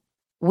crazy?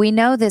 We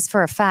know this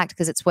for a fact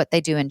because it's what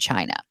they do in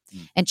China.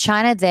 In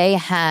China, they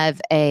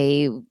have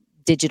a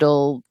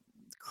digital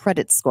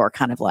credit score,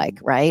 kind of like,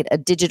 right? A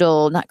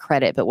digital, not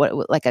credit, but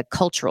like a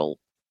cultural.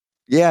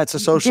 Yeah, it's a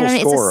social score.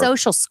 It's a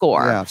social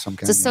score. Yeah,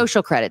 it's a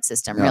social credit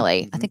system,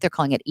 really. I think they're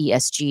calling it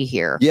ESG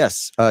here.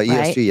 Yes,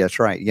 ESG, that's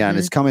right. Yeah, and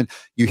it's coming,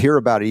 you hear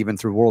about it even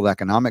through World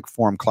Economic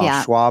Forum,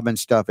 Klaus Schwab and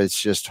stuff. It's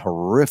just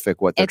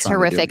horrific what they're trying to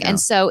do. It's horrific. And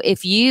so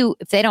if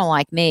they don't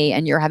like me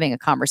and you're having a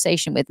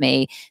conversation with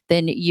me,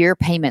 then your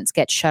payments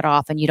get shut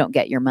off and you don't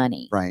get your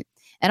money. Right.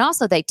 And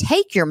also they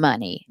take your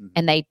money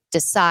and they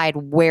decide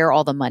where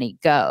all the money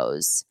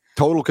goes.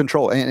 Total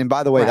control. And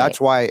by the way,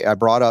 that's why I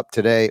brought up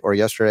today or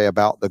yesterday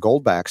about the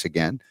goldbacks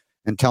again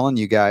and telling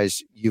you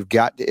guys, you've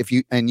got,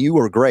 and you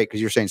were great because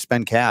you're saying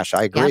spend cash.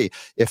 I agree.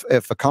 Yeah.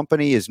 If a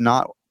company is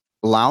not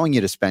allowing you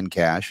to spend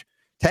cash,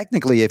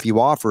 technically, if you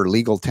offer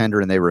legal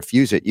tender and they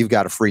refuse it, you've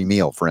got a free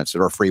meal, for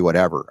instance, or free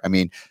whatever. I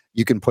mean,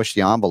 you can push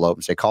the envelope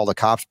and say, call the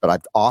cops, but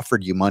I've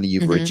offered you money.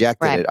 You've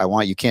rejected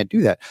it. You can't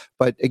do that.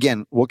 But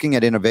again, looking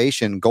at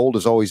innovation, gold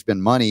has always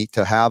been money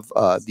to have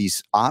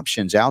these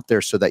options out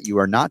there so that you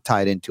are not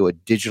tied into a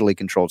digitally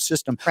controlled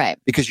system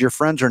because your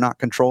friends are not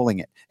controlling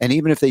it. And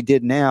even if they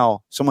did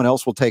now, someone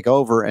else will take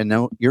over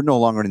and you're no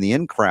longer in the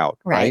in crowd.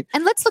 Right.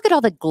 And let's look at all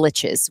the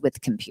glitches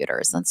with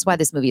computers. That's why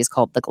this movie is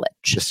called The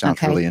Glitch. This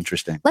sounds really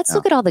interesting. Let's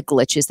look at all the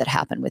glitches that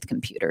happen with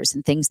computers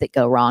and things that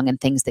go wrong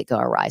and things that go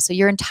awry. So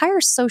your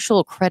entire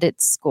social credit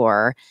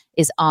score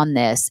is on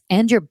this,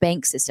 and your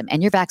bank system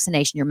and your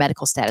vaccination, your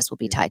medical status will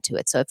be tied to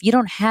it. So if you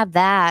don't have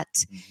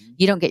that,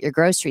 you don't get your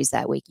groceries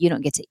that week. You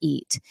don't get to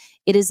eat.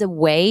 It is a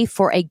way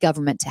for a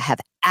government to have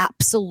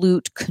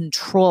absolute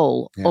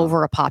control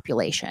over a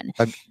population.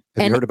 Have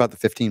you heard about the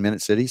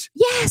 15-minute cities?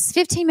 Yes,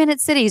 15-minute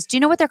cities. Do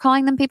you know what they're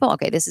calling them, people?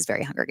 Okay, this is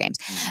very Hunger Games.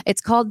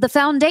 It's called the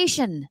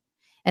Foundation.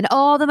 And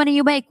all the money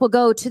you make will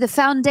go to the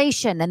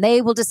foundation and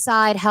they will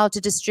decide how to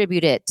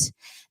distribute it.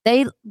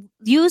 They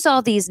use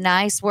all these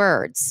nice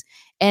words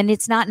and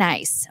it's not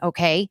nice,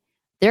 okay?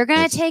 They're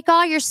going to take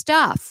all your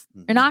stuff.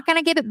 They're not going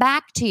to give it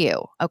back to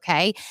you,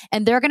 okay?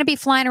 And they're going to be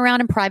flying around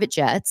in private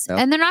jets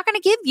and they're not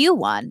going to give you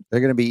one.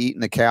 They're going to be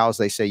eating the cows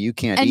they say you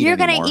can't eat anymore. And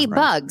you're going to eat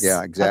bugs.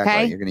 Yeah, exactly.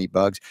 Okay? You're going to eat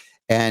bugs.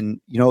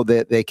 And,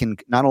 they can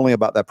not only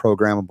about that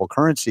programmable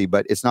currency,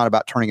 but it's not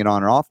about turning it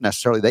on and off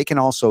necessarily. They can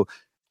also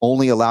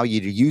only allow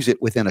you to use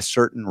it within a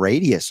certain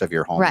radius of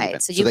your home. Right. Even.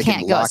 So you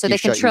can't go. So they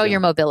control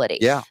your mobility.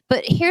 Yeah.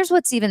 But here's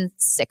what's even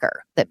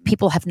sicker that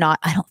people have not,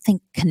 I don't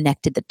think,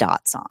 connected the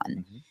dots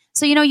on.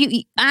 So,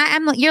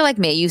 you're like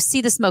me. You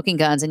see the smoking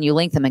guns and you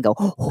link them and go,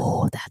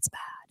 oh, that's bad.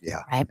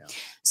 Yeah. Right. Yeah.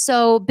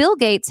 So Bill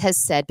Gates has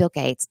said, Bill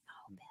Gates,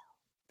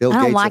 I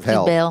don't like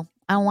you, Bill.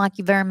 I don't like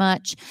you very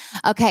much.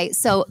 Okay.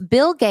 So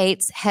Bill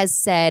Gates has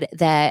said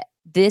that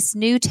this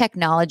new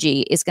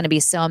technology is going to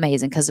be so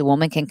amazing because a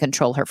woman can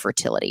control her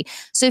fertility.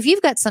 So if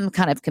you've got some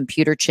kind of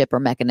computer chip or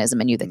mechanism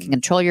in you that can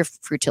control your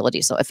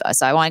fertility. So if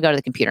I want to go to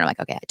the computer, I'm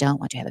like, okay, I don't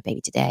want to have a baby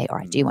today, or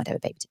I do want to have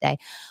a baby today.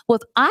 Well,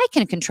 if I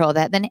can control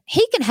that, then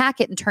he can hack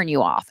it and turn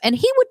you off, and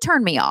he would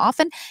turn me off,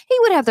 and he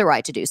would have the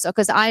right to do so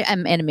because I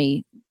am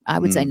enemy. I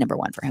would say number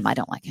one for him. I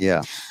don't like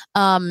him.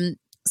 Yeah.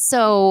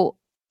 So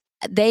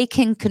they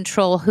can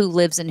control who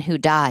lives and who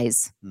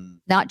dies,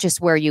 not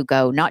just where you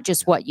go, not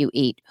just what you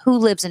eat, who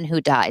lives and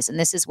who dies. And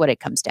this is what it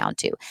comes down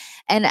to.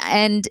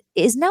 And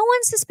is no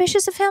one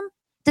suspicious of him?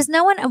 Does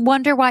no one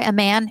wonder why a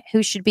man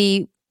who should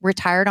be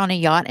retired on a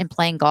yacht and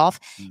playing golf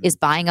is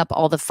buying up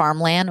all the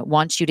farmland,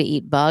 wants you to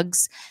eat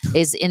bugs,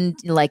 is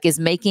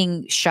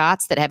making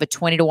shots that have a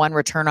 20-to-1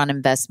 return on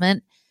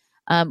investment?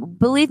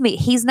 Believe me,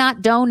 he's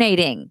not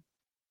donating.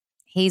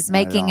 He's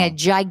making a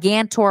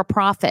gigantor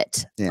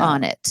profit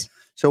on it.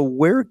 So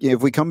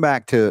if we come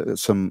back to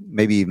some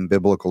maybe even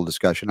biblical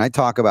discussion, I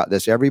talk about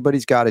this.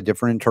 Everybody's got a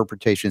different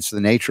interpretation. It's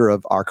the nature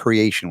of our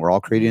creation. We're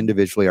all created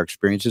individually. Our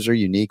experiences are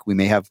unique. We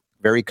may have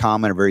very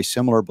common or very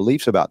similar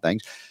beliefs about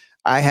things.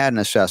 I had an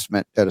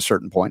assessment at a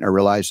certain point. I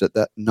realized that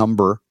the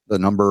number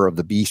of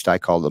the beast, I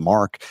call the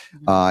mark,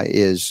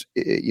 is,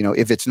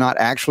 if it's not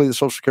actually the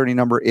Social Security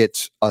number,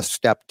 it's a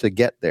step to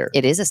get there.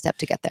 It is a step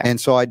to get there.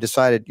 And so I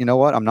decided, you know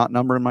what? I'm not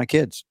numbering my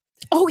kids.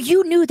 Oh,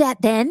 you knew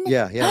that then?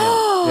 Yeah.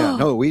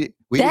 No, we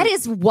that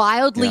is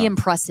wildly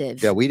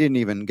impressive. Yeah, we didn't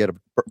even get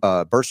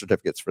birth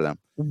certificates for them.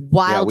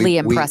 Wildly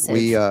impressive.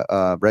 We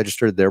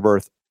registered their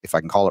birth, if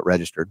I can call it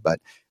registered, but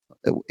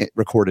it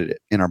recorded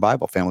it in our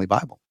Bible, family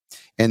Bible.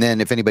 And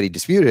then if anybody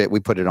disputed it, we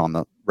put it on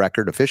the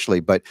record officially.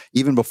 But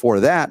even before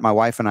that, my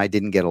wife and I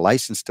didn't get a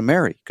license to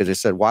marry because I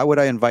said, why would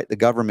I invite the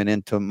government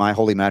into my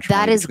holy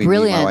matrimony that is between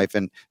brilliant. me, my wife,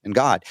 and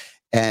God?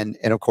 And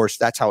of course,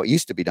 that's how it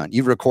used to be done.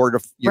 You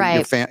record your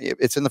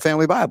it's in the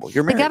family Bible.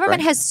 You're married. The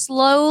government has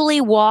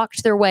slowly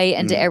walked their way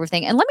into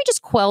everything. And let me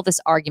just quell this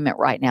argument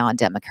right now on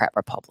Democrat,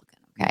 Republican.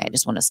 Okay, I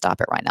just want to stop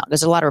it right now.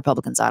 There's a lot of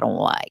Republicans I don't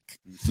like.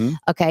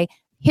 Okay,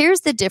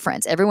 here's the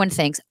difference. Everyone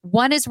thinks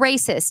one is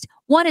racist,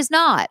 one is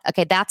not.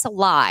 Okay, that's a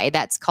lie.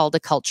 That's called a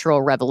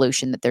cultural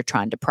revolution that they're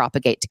trying to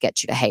propagate to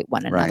get you to hate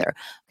one another.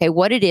 Okay,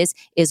 what it is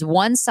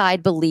one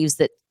side believes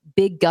that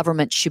big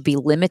government should be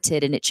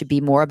limited and it should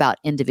be more about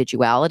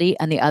individuality,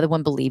 and the other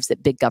one believes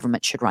that big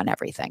government should run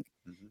everything.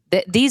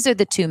 These are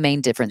the two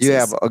main differences. You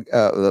have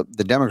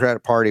the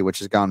Democratic Party, which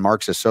has gone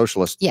Marxist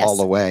socialist all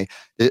the way.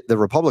 The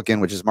Republican,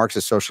 which is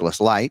Marxist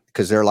socialist light,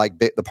 because they're like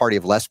the party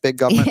of less big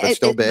government, but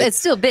still big. It's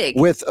still big.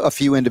 With a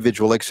few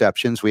individual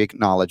exceptions. We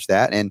acknowledge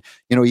that. And,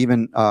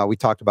 even we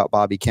talked about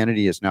Bobby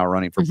Kennedy is now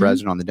running for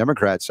president on the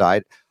Democrat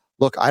side.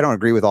 Look, I don't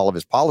agree with all of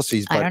his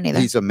policies, but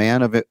he's a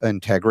man of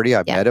integrity.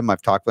 I've met him.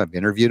 I've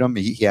interviewed him.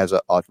 He has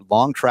a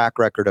long track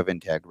record of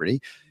integrity.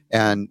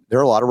 And there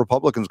are a lot of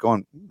Republicans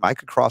going, I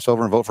could cross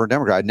over and vote for a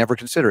Democrat. I'd never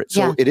consider it.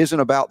 So it isn't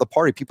about the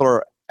party. People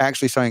are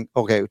actually saying,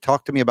 okay,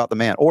 talk to me about the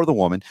man or the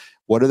woman.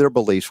 What are their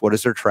beliefs? What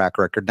is their track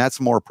record? And that's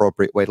a more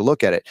appropriate way to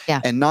look at it.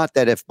 And not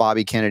that if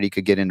Bobby Kennedy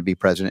could get in to be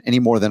president any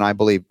more than I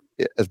believe,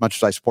 as much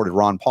as I supported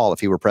Ron Paul,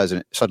 if he were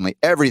president, suddenly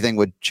everything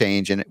would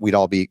change and we'd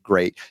all be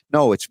great.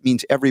 No, it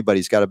means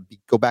everybody's got to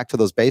go back to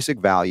those basic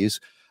values,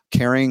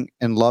 caring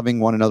and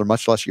loving one another,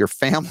 much less your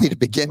family to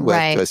begin with,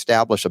 to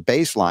establish a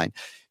baseline.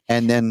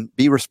 And then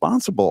be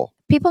responsible.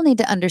 People need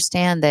to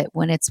understand that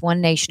when it's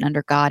one nation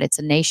under God, it's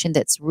a nation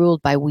that's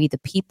ruled by we the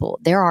people.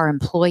 There are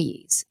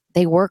employees.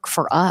 They work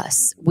for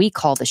us. We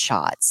call the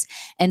shots.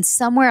 And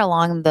somewhere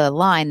along the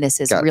line, this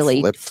is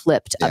really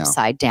flipped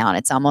upside down.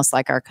 It's almost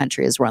like our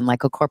country is run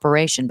like a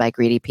corporation by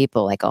greedy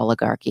people, like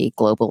oligarchy,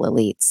 global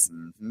elites.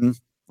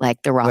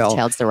 Like the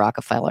Rothschilds, the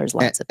Rockefellers,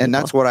 lots of people. And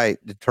that's what I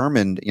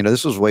determined.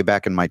 This was way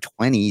back in my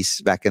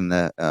 20s, back in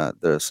the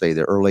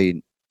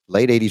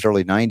late 80s,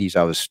 early 90s,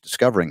 I was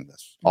discovering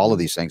all of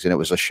these things. And it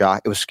was a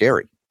shock. It was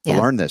scary to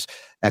learn this.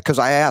 Because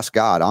I asked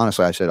God,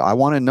 honestly, I said, I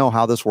want to know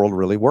how this world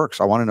really works.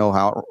 I want to know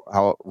how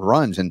it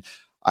runs. And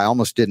I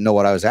almost didn't know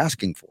what I was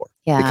asking for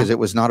because it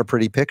was not a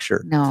pretty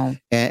picture. No.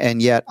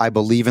 And yet I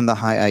believe in the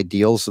high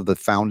ideals of the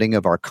founding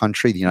of our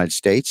country, the United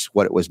States,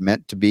 what it was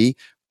meant to be.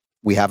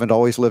 We haven't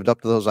always lived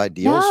up to those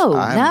ideals.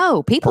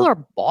 No. People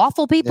are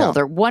awful people. Yeah.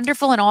 They're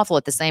wonderful and awful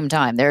at the same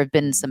time. There have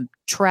been some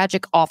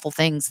tragic, awful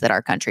things that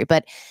our country,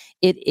 but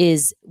it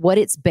is what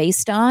it's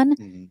based on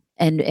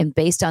and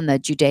based on the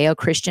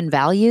Judeo-Christian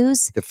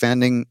values.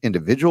 Defending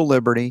individual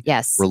liberty,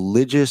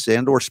 religious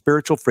and or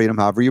spiritual freedom,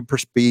 however you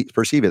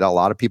perceive it. A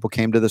lot of people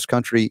came to this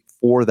country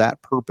for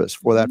that purpose,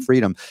 for that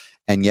freedom.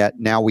 And yet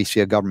now we see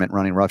a government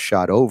running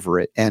roughshod over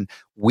it. And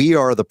we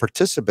are the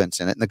participants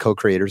in it and the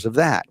co-creators of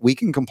that. We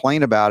can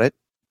complain about it.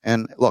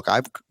 And look,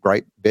 I've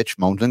bitch,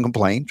 moaned and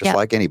complained just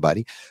like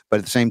anybody. But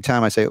at the same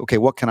time, I say, okay,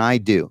 what can I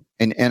do?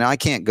 And I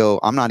can't go,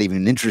 I'm not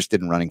even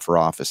interested in running for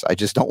office. I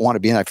just don't want to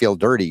be in. I feel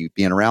dirty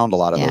being around a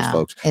lot of those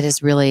folks. It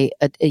is really,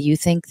 you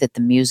think that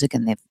the music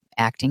and the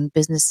acting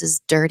business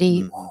is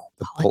dirty?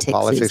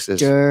 Politics is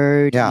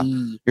dirty. Yeah.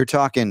 You're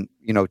talking,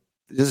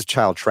 this is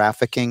child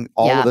trafficking,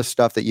 all of this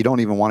stuff that you don't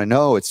even want to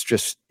know. It's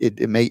just,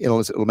 it'll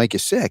make you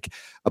sick,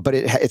 but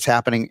it's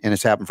happening and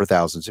it's happened for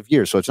thousands of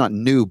years. So it's not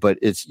new, but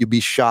you'd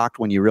be shocked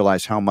when you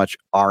realize how much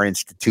our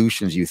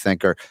institutions you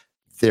think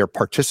they're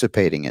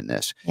participating in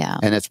this. Yeah.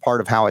 And it's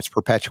part of how it's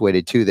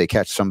perpetuated too. They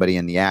catch somebody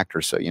in the act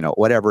or so,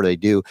 whatever they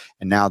do.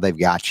 And now they've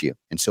got you.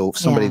 And so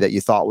somebody that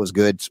you thought was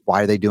good,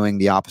 why are they doing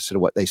the opposite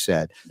of what they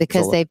said?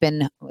 Because they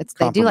do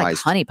like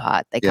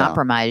honeypot. They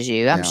compromise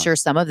you. I'm sure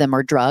some of them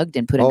are drugged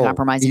and put in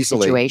compromising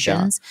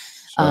situations.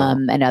 Yeah.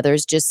 So, and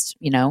others just,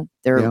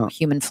 their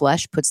human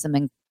flesh puts them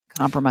in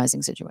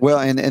compromising situations. Well,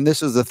 and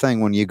this is the thing,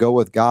 when you go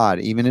with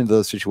God, even into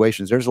those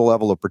situations, there's a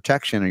level of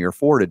protection and you're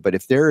afforded. But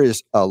if there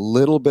is a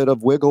little bit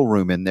of wiggle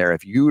room in there,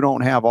 if you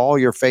don't have all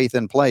your faith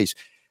in place,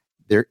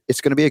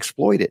 it's going to be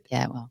exploited.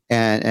 Yeah, well.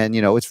 And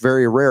it's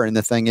very rare. And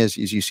the thing is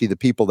you see the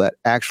people that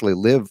actually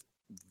live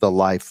the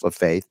life of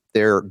faith,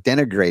 they're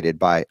denigrated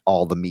by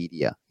all the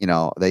media.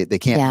 They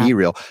can't be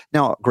real.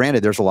 Now,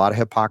 granted, there's a lot of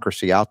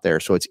hypocrisy out there,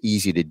 so it's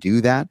easy to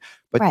do that.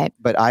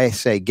 But I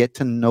say, get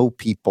to know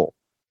people.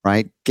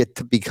 Right? Get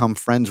to become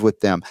friends with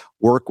them,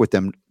 work with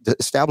them,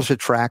 establish a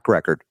track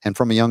record. And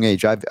from a young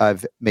age,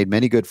 I've made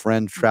many good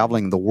friends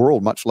traveling the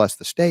world, much less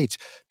the States.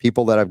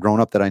 People that I've grown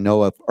up that I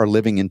know of are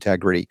living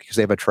integrity because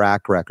they have a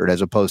track record,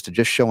 as opposed to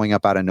just showing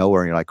up out of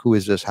nowhere. And you're like, who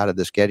is this? How did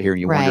this get here? And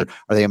you wonder,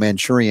 are they a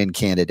Manchurian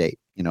candidate?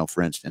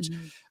 For instance.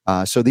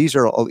 So these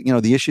are,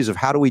 the issues of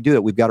how do we do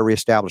it? We've got to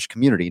reestablish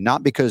community,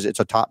 not because it's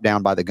a top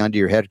down by the gun to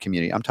your head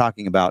community. I'm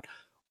talking about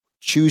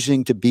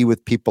choosing to be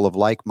with people of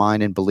like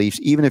mind and beliefs,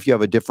 even if you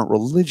have a different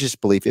religious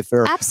belief. If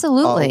they're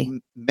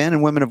men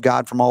and women of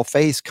God from all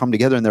faiths come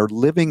together and they're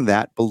living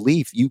that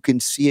belief, you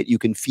can see it, you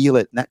can feel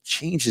it, and that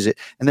changes it.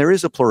 And there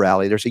is a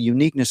plurality. There's a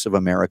uniqueness of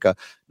America.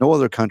 No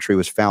other country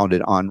was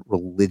founded on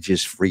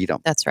religious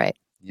freedom. That's right.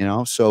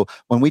 So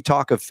when we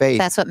talk of faith,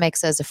 that's what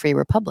makes us a free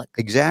republic.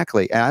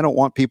 Exactly. And I don't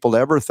want people to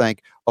ever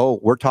think, oh,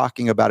 we're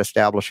talking about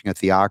establishing a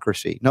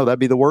theocracy. No, that'd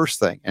be the worst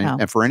thing.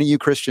 And for any of you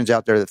Christians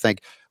out there that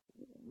think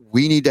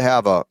we need to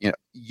have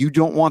you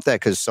don't want that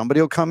because somebody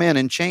will come in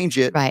and change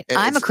it. Right.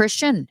 I'm a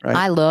Christian. Right.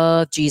 I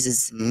love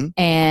Jesus.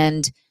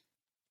 And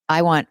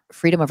I want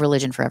freedom of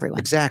religion for everyone.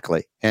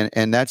 Exactly.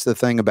 And that's the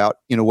thing about,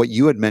 what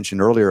you had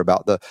mentioned earlier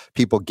about the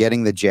people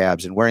getting the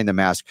jabs and wearing the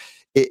mask.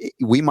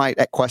 We might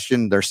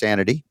question their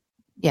sanity.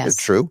 Yes.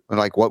 It's true.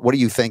 Like, what are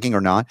you thinking or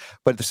not?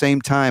 But at the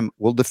same time,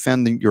 we'll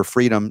defend your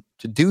freedom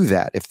to do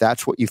that if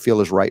that's what you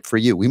feel is right for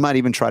you. We might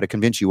even try to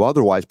convince you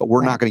otherwise, but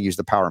we're not going to use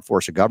the power and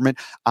force of government.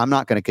 I'm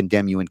not going to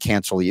condemn you and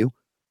cancel you.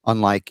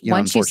 Unlike,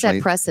 once you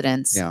set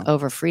precedents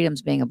over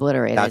freedoms being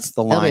obliterated, that's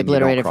the line. They'll be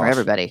obliterated for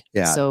everybody.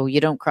 Yeah. So you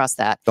don't cross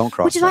that. Don't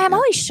cross Which is why I'm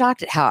always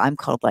shocked at how I'm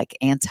called like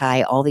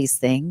anti all these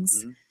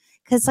things.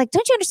 Because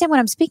don't you understand when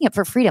I'm speaking up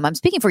for freedom? I'm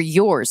speaking for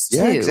yours too.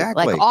 Yeah,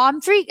 exactly. Like,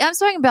 I'm free. I'm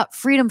talking about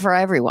freedom for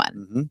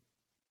everyone.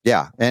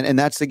 Yeah. And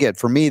that's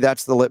for me,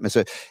 that's the litmus.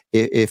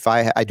 If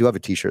I do have a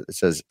t-shirt that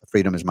says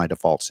freedom is my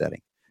default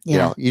setting.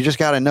 Yeah. You just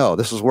got to know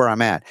this is where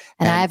I'm at.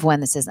 And I have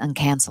one that says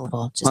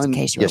uncancelable, just in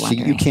case you were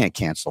wondering. You can't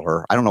cancel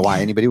her. I don't know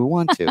why anybody would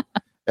want to.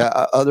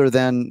 Other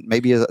than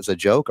maybe as a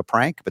joke, a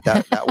prank, but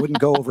that wouldn't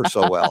go over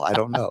so well. I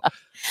don't know.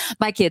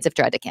 My kids have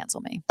tried to cancel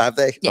me. Have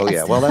they? Yes. Oh,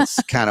 yeah. Well,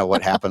 that's kind of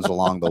what happens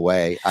along the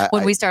way.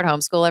 When we start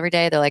homeschool every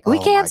day, they're like, we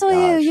cancel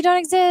you. You don't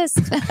exist.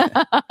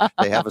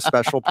 They have a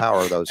special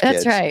power, those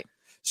kids. That's right.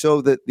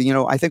 So that,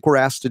 I think we're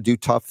asked to do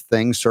tough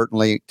things,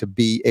 certainly to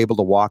be able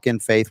to walk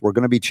in faith. We're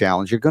going to be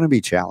challenged. You're going to be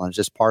challenged.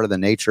 It's part of the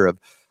nature of,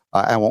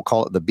 I won't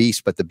call it the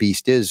beast, but the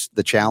beast is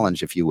the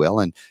challenge, if you will.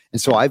 And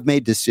so I've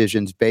made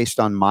decisions based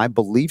on my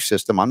belief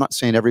system. I'm not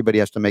saying everybody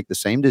has to make the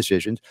same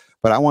decisions,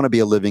 but I want to be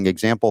a living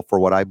example for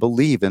what I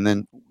believe. And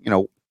then,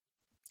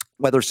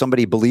 whether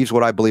somebody believes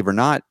what I believe or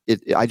not,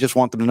 I just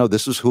want them to know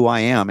this is who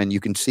I am. And you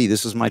can see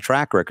this is my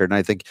track record. And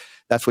I think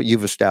that's what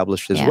you've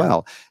established as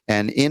well.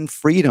 And in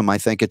freedom, I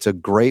think it's a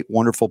great,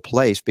 wonderful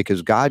place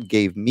because God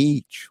gave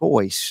me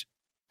choice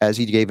as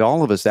he gave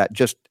all of us that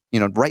just,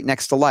 right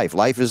next to life.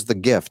 Life is the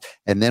gift.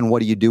 And then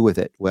what do you do with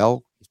it?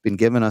 Well, he's been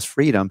giving us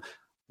freedom.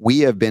 We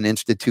have been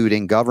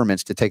instituting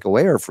governments to take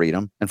away our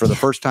freedom. And for the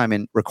first time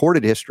in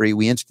recorded history,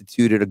 we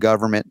instituted a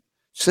government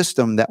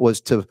system that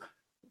was to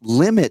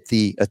limit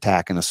the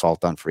attack and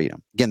assault on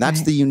freedom. Again,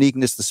 that's the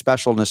uniqueness, the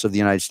specialness of the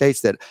United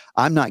States that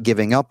I'm not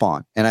giving up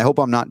on. And I hope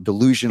I'm not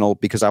delusional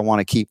because I want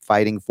to keep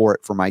fighting for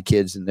it for my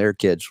kids and their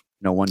kids,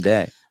 one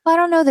day. Well, I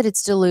don't know that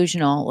it's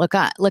delusional. Look,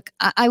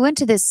 I went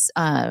to this,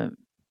 I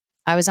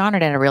was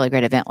honored at a really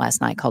great event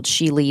last night called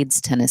She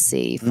Leads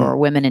Tennessee for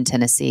women in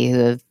Tennessee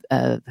who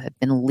have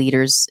been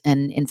leaders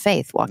in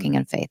faith, walking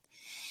in faith.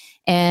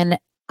 And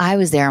I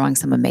was there among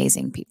some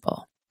amazing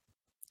people.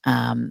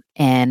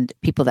 And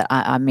people that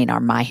I mean are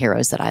my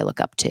heroes that I look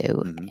up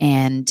to.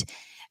 And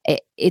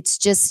it's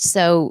just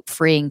so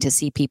freeing to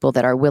see people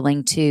that are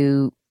willing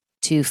to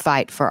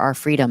fight for our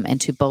freedom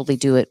and to boldly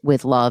do it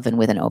with love and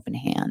with an open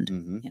hand,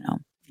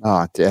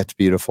 Oh, that's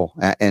beautiful.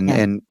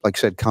 And like I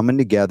said, coming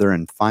together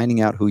and finding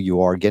out who you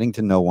are, getting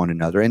to know one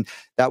another. And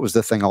that was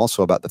the thing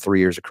also about the 3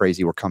 years of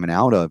crazy we're coming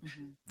out of.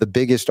 The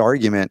biggest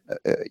argument,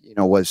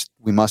 was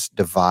we must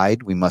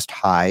divide, we must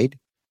hide.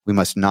 We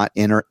must not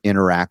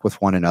interact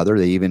with one another.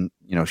 They even,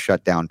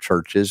 shut down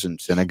churches and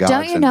synagogues.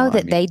 Don't you know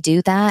that they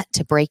do that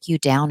to break you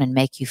down and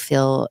make you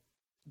feel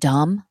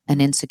dumb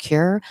and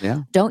insecure?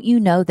 Yeah. Don't you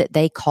know that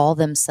they call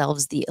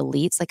themselves the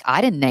elites? Like,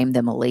 I didn't name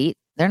them elite.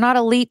 They're not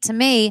elite to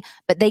me,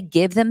 but they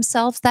give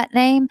themselves that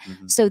name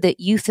so that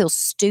you feel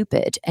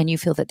stupid and you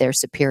feel that they're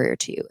superior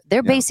to you.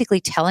 They're basically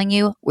telling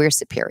you we're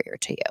superior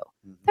to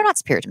you. They're not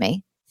superior to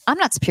me. I'm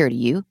not superior to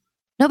you.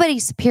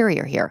 Nobody's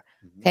superior here.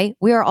 Okay.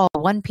 We are all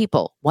one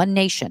people, one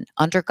nation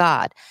under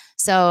God.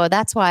 So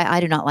that's why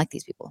I do not like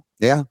these people.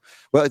 Yeah.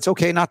 Well, it's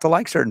okay not to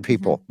like certain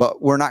people,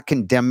 but we're not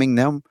condemning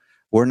them.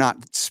 We're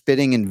not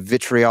spitting in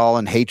vitriol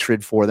and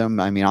hatred for them.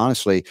 I mean,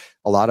 honestly,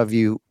 a lot of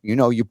you,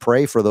 you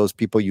pray for those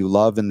people you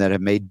love and that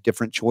have made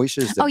different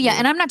choices. Oh, yeah.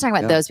 And I'm not talking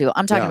about those people.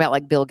 I'm talking about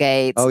like Bill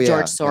Gates,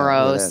 George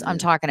Soros. I'm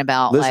talking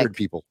about lizard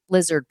people.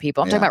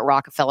 I'm talking about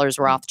Rockefellers,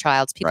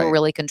 Rothschilds, people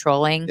really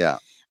controlling. Yeah.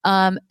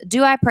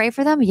 Do I pray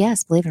for them?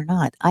 Yes, believe it or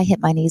not. I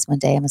hit my knees one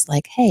day and was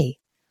like, hey,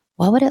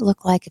 what would it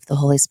look like if the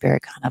Holy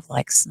Spirit kind of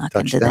like snuck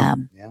into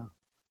them?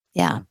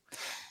 Yeah.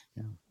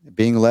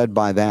 Being led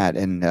by that.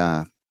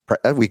 And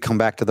we come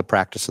back to the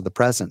practice of the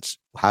presence.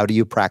 How do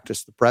you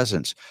practice the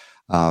presence?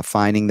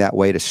 Finding that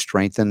way to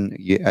strengthen,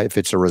 if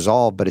it's a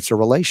resolve, but it's a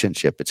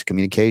relationship, it's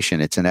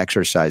communication, it's an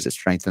exercise, it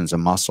strengthens a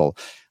muscle.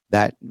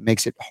 That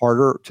makes it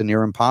harder to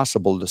near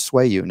impossible to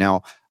sway you.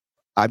 Now,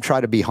 I've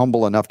tried to be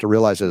humble enough to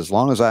realize that as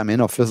long as I'm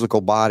in a physical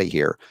body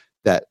here,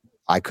 that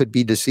I could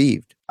be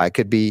deceived. I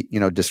could be,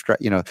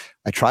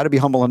 I try to be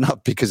humble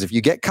enough because if you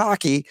get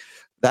cocky,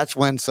 that's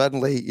when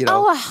suddenly,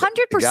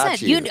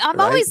 100%.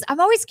 I'm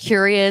always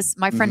curious.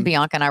 My friend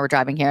Bianca and I were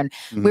driving here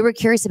and we were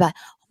curious about,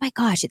 oh my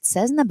gosh, it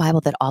says in the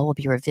Bible that all will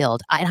be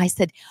revealed. And I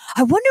said,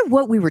 I wonder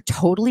what we were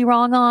totally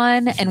wrong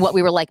on and what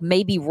we were like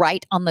maybe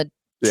right on the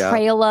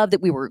trail of,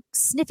 that we were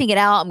sniffing it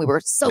out and we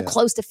were so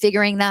close to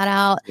figuring that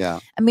out. Yeah.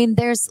 I mean,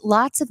 there's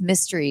lots of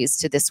mysteries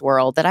to this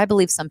world that I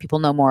believe some people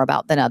know more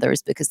about than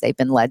others because they've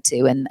been led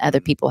to, and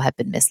other people have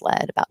been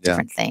misled about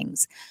different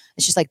things.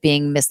 It's just like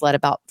being misled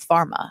about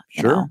pharma.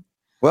 You know?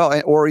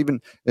 Well, or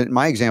even in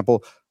my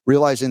example,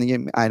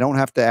 realizing I don't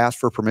have to ask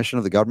for permission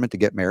of the government to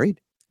get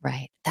married.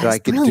 Right. That I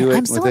could do it.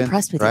 I'm so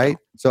impressed with you.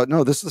 So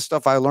no, this is the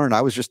stuff I learned.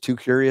 I was just too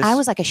curious. I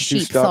was like a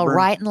sheep, fell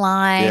right in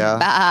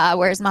line.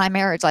 Where's my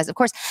marriage license? Of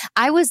course,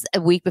 I was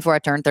a week before I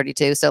turned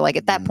 32. So like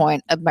at that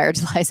point of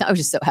marriage license, I was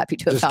just so happy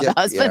to have found a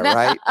husband. Yeah,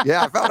 right.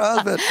 Yeah, I found a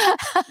husband.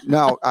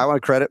 No, I want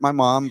to credit my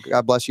mom.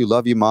 God bless you.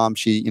 Love you, Mom.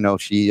 She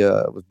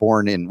was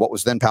born in what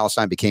was then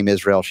Palestine, became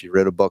Israel. She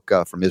wrote a book,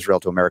 From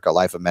Israel to America,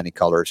 Life of Many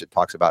Colors. It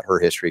talks about her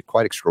history.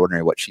 Quite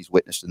extraordinary what she's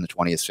witnessed in the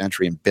 20th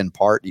century and been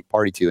party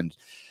to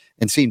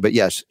and seen. But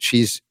yes,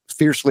 she's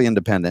fiercely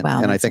independent.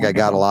 Wow, and I think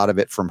wonderful. I got a lot of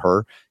it from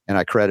her, and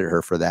I credit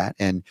her for that.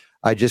 And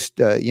I just,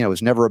 it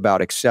was never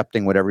about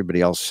accepting what everybody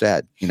else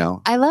said,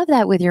 I love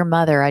that with your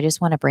mother. I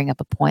just want to bring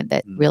up a point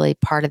that really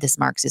part of this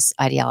Marxist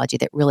ideology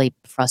that really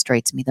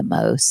frustrates me the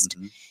most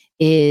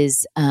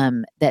is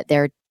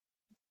that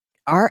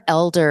our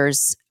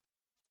elders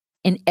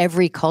in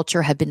every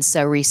culture have been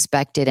so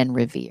respected and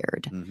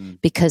revered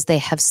because they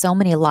have so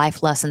many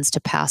life lessons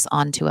to pass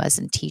on to us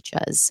and teach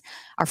us.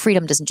 Our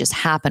freedom doesn't just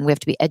happen. We have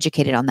to be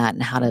educated on that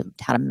and how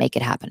to make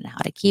it happen and how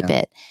to keep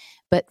it.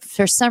 But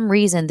for some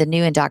reason, the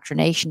new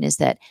indoctrination is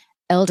that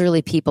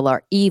elderly people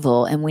are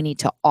evil and we need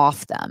to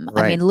off them.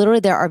 Right. I mean,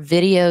 literally there are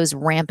videos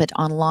rampant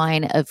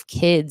online of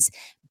kids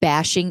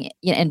bashing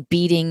and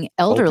beating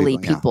elderly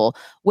people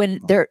when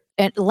they're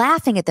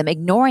laughing at them,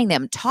 ignoring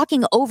them,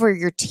 talking over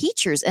your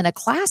teachers in a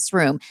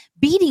classroom,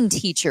 beating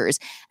teachers.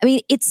 I mean,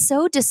 it's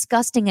so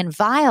disgusting and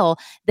vile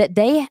that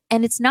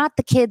and it's not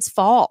the kids'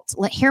 fault.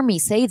 Hear me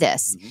say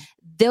this.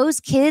 Those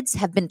kids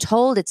have been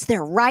told it's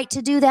their right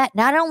to do that.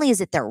 Not only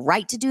is it their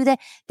right to do that,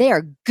 they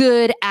are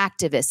good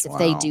activists if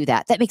they do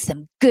that. That makes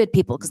them good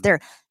people because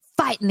they're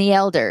fighting the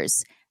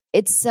elders.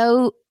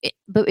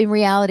 But in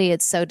reality,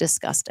 it's so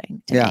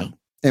disgusting to me.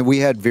 And we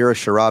had Vera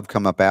Sharab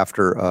come up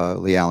after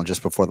Leigh Allyn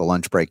just before the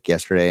lunch break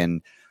yesterday.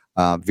 And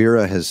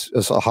Vera is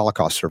a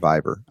Holocaust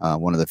survivor,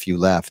 one of the few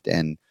left.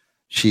 And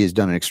she has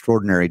done an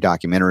extraordinary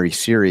documentary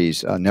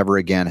series, Never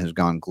Again has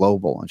gone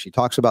global. And she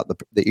talks about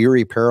the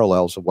eerie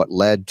parallels of what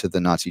led to the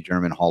Nazi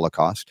German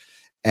Holocaust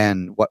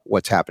and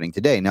what's happening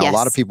today. Now, a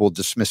lot of people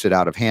dismiss it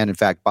out of hand. In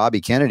fact, Bobby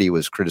Kennedy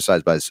was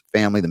criticized by his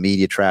family. The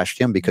media trashed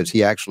him because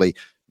he actually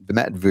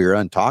met Vera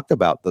and talked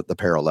about the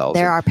parallels.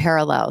 There are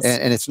parallels.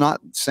 And it's not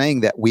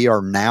saying that we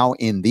are now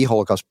in the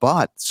Holocaust,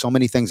 but so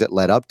many things that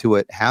led up to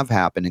it have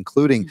happened,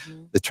 including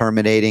the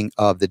terminating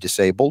of the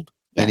disabled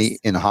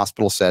in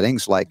hospital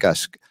settings, like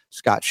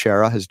Scott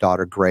Shara, his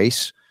daughter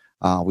Grace.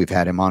 We've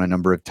had him on a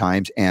number of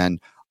times. And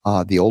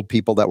the old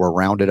people that were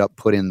rounded up,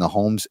 put in the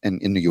homes in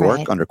New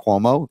York under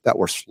Cuomo, that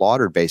were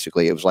slaughtered,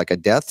 basically. It was like a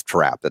death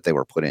trap that they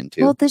were put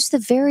into. Well, there's the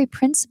very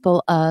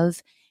principle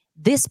of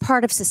this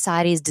part of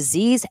society is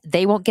disease.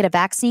 They won't get a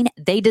vaccine.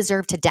 They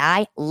deserve to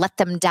die. Let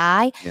them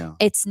die. Yeah.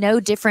 It's no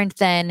different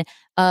than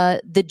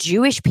the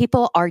Jewish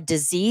people are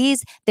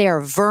disease. They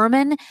are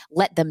vermin.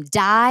 Let them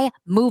die.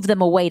 Move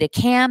them away to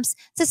camps.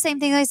 It's the same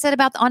thing I said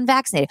about the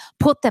unvaccinated.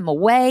 Put them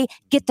away.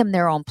 Get them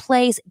their own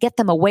place. Get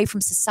them away from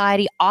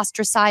society.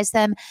 Ostracize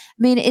them. I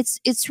mean,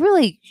 it's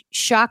really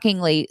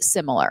shockingly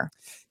similar.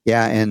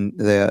 Yeah, and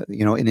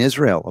in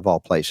Israel of all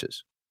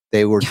places,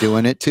 they were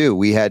doing it too.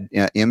 We had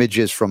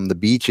images from the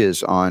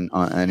beaches on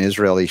an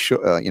Israeli,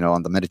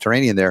 on the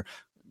Mediterranean there,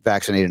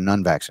 vaccinated and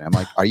unvaccinated. I'm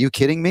like, are you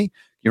kidding me?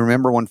 You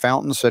remember when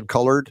Fountain said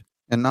colored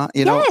and not,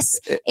 Yes,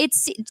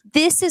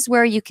 this is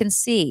where you can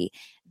see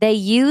they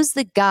use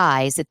the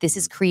guise that this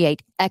is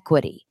create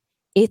equity.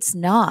 It's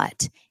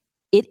not.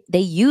 They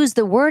use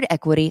the word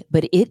equity,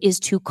 but it is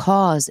to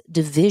cause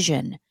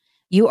division.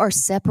 You are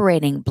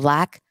separating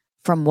black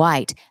from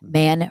white,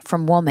 man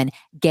from woman,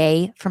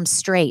 gay from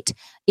straight.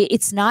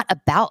 It's not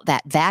about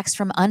that. Vax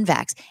from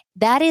unvax.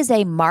 That is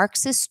a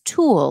Marxist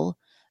tool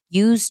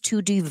used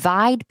to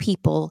divide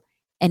people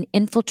and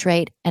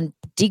infiltrate and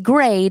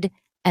degrade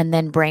and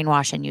then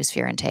brainwash and use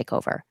fear and take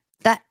over.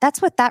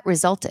 That's what that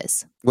result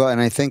is. Well,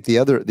 and I think the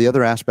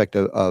other aspect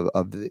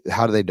of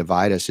how do they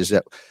divide us is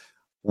that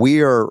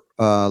we are,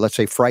 let's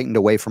say, frightened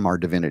away from our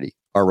divinity,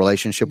 our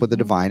relationship with the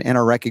divine, and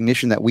our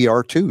recognition that we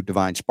are too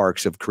divine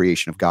sparks of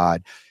creation of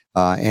God.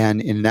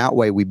 And in that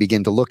way, we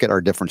begin to look at our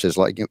differences,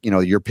 like,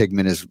 your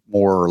pigment is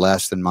more or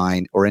less than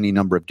mine, or any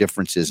number of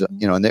differences,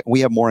 and that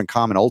we have more in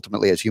common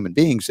ultimately as human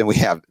beings than we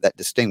have that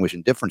distinguish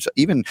and difference.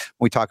 Even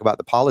when we talk about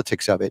the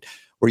politics of it,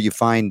 where you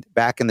find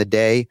back in the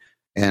day,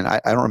 and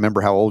I don't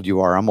remember how old you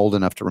are. I'm old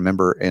enough to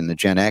remember in the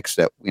Gen X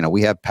that,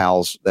 we have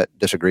pals that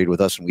disagreed with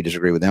us and we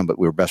disagreed with them, but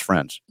we were best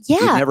friends. Yeah.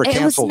 We never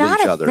canceled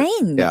each other.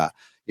 Thing. Yeah.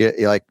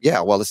 You're like,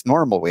 well, it's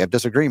normal. We have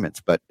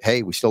disagreements, but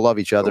hey, we still love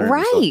each other.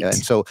 Right. And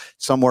so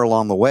somewhere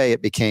along the way,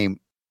 it became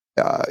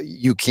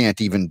you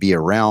can't even be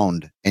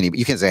around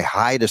you can't say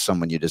hi to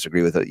someone you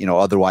disagree with.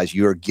 Otherwise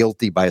you're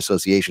guilty by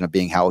association of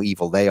being how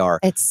evil they are.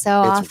 It's so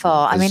awful.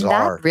 Bizarre. I mean,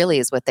 that really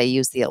is what they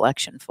used the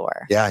election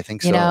for. Yeah, I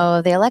think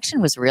so. The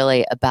election was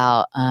really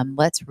about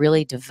let's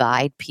really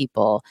divide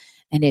people.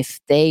 And if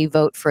they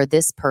vote for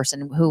this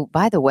person who,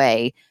 by the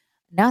way,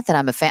 not that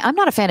I'm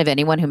not a fan of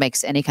anyone who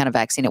makes any kind of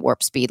vaccine at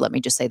warp speed. Let me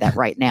just say that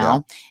right now.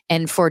 Yeah.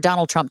 And for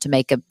Donald Trump to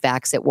make a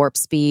vax at warp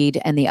speed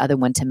and the other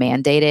one to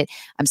mandate it,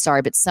 I'm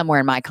sorry, but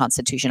somewhere in my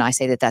constitution, I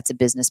say that that's a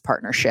business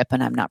partnership,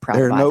 and I'm not proud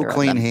of either of them. There are no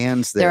clean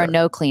hands there. There are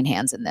no clean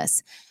hands in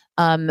this.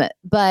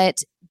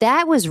 But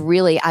that was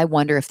really, I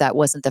wonder if that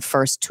wasn't the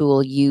first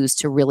tool used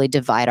to really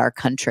divide our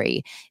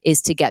country,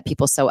 is to get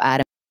people so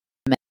adamant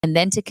and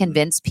then to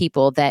convince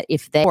people that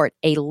if they support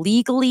a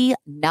legally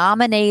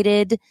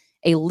nominated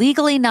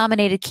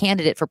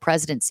candidate for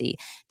presidency,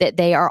 that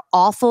they are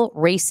awful,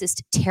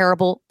 racist,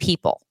 terrible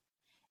people.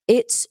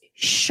 It's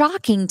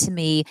shocking to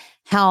me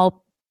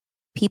how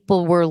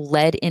people were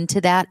led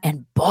into that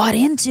and bought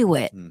into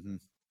it. Mm-hmm.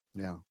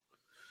 Yeah.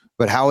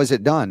 But how is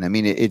it done? I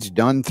mean, it's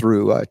done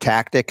through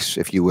tactics,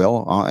 if you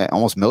will,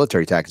 almost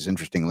military tactics,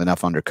 interestingly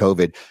enough, under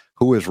COVID.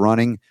 Who was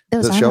running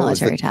the show?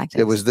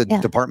 It was the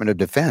Department of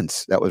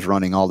Defense that was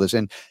running all this.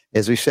 And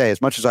as we say,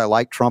 as much as I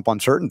like Trump on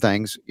certain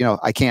things,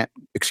 I can't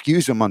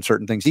excuse him on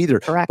certain things either.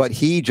 Correct. But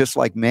he, just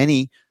like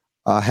many,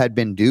 had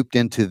been duped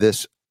into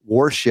this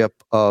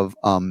worship of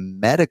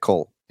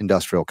medical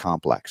industrial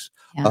complex.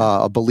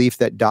 A belief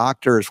that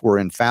doctors were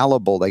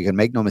infallible, they can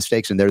make no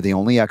mistakes, and they're the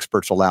only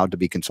experts allowed to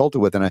be consulted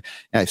with. And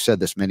I've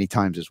said this many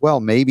times as well.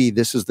 Maybe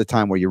this is the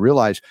time where you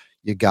realize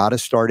you got to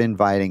start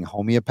inviting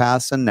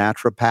homeopaths and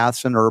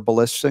naturopaths and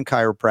herbalists and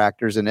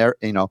chiropractors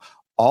and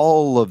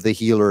all of the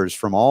healers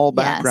from all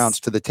backgrounds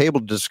to the table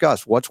to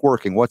discuss what's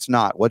working, what's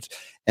not,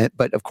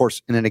 but of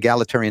course in an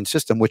egalitarian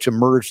system which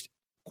emerged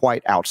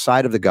quite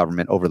outside of the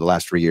government over the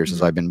last 3 years,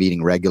 as I've been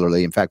meeting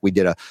regularly. In fact, we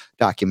did a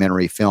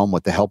documentary film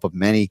with the help of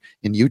many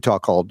in Utah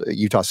called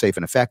Utah Safe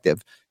and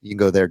Effective. You can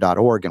go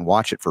there.org and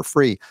watch it for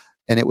free.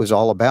 And it was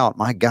all about,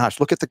 my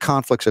gosh, look at the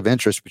conflicts of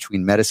interest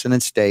between medicine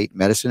and state,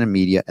 medicine and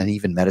media, and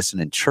even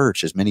medicine and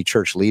church, as many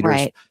church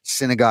leaders,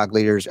 synagogue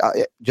leaders,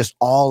 just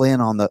all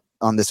in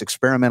on this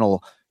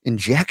experimental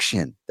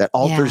injection that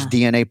alters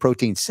DNA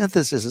protein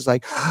synthesis. Is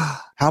like,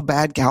 how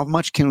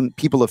much can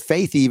people of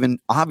faith even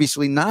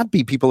obviously not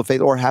be people of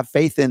faith or have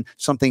faith in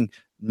something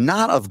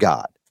not of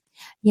God?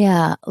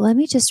 Yeah. Let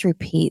me just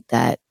repeat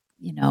that.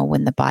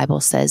 When the Bible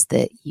says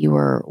that you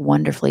were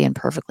wonderfully and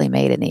perfectly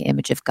made in the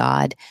image of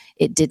God,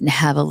 it didn't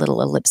have a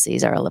little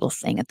ellipses or a little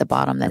thing at the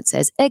bottom that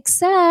says,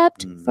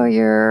 except for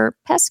your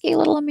pesky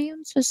little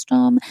immune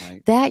system,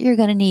 that you're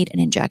going to need an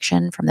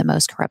injection from the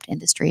most corrupt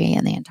industry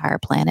in the entire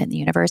planet and the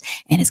universe,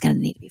 and it's going to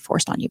need to be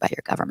forced on you by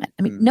your government.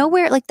 I mean,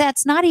 nowhere,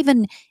 that's not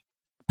even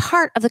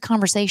part of the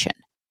conversation.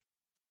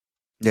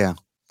 Yeah.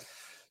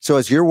 So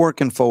as you're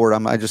working forward,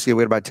 I just see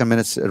we had about 10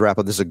 minutes to wrap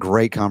up. This is a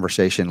great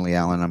conversation, Leigh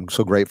Allyn. I'm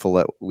so grateful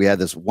that we had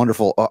this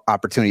wonderful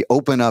opportunity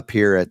open up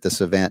here at this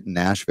event in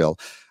Nashville,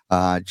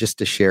 just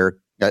to share.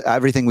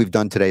 Everything we've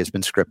done today has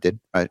been scripted,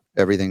 right?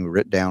 Everything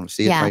written down.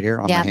 See it right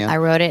here on my hand? Yeah, I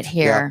wrote it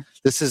here. Yeah.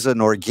 This is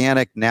an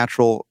organic,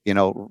 natural,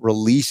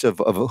 release of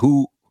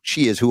who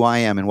she is, who I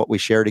am, and what we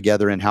share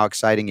together, and how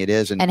exciting it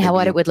is, and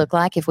what it would look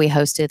like if we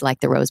hosted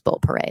like the Rose Bowl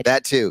parade.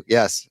 That too,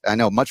 yes, I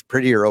know, much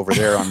prettier over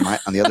there on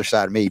the other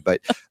side of me,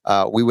 but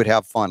we would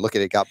have fun. Look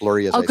at it, got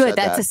blurry as I good. said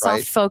That's that, a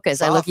soft focus.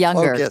 Soft I look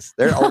younger. Focus.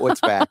 There,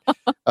 it's back.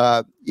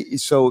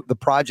 So the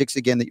projects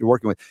again that you're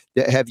working with,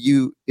 have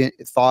you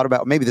thought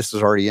about? Maybe this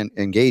is already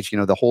engaged.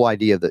 The whole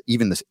idea that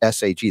even the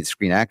SAG, the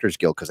Screen Actors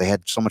Guild, because they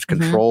had so much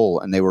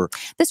control, and they were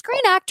the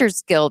Screen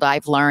Actors Guild.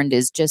 I've learned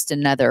is just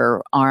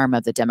another arm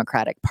of the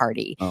Democratic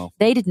Party.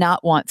 They did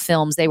not want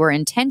films. They were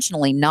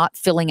intentionally not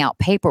filling out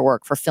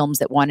paperwork for films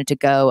that wanted to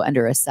go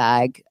under a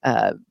SAG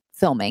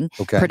filming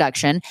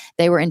production.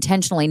 They were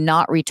intentionally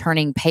not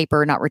returning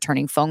paper, not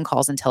returning phone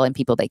calls, and telling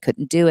people they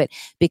couldn't do it,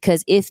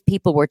 because if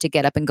people were to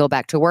get up and go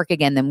back to work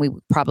again, then we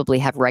would probably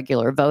have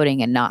regular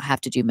voting and not have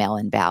to do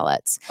mail-in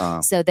ballots.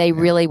 So they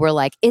really were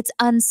like, it's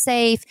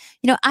unsafe.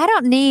 I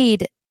don't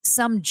need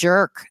some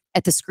jerk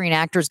at the Screen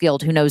Actors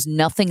Guild who knows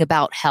nothing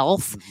about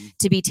health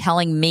to be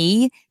telling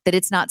me that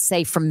it's not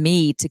safe for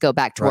me to go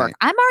back to work.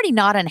 I'm already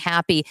not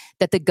unhappy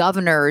that the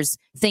governors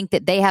think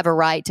that they have a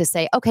right to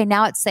say, okay,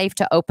 now it's safe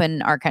to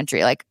open our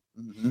country. Like,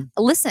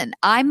 listen,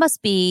 I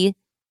must be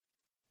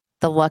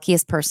the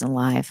luckiest person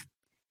alive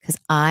because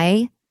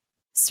I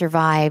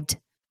survived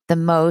the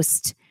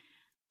most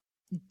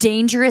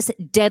dangerous,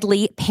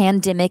 deadly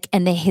pandemic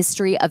in the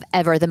history of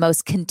ever, the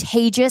most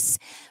contagious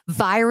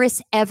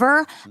virus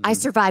ever. I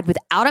survived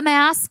without a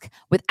mask,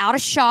 without a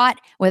shot,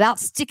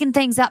 without sticking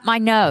things up my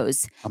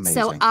nose. Amazing.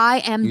 So I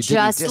am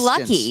just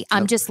lucky.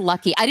 I'm just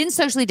lucky. I didn't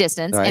socially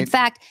distance. In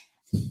fact,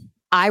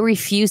 I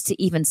refused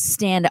to even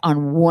stand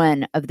on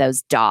one of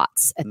those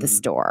dots at the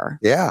store.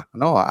 Yeah,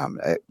 no,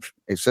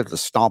 except to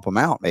stomp them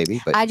out, maybe.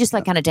 But I just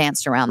kind of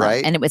danced around them,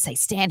 and it would say,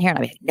 "Stand here," and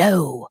I'd be like,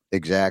 "No."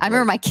 Exactly. I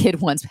remember my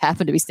kid once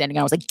happened to be standing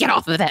on. I was like, "Get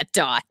off of that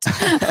dot."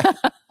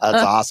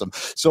 That's awesome.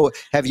 So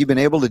have you been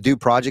able to do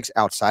projects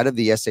outside of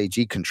the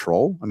SAG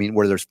control? I mean,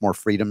 where there's more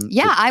freedom?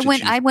 Yeah,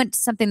 I went to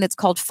something that's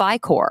called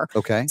FICOR.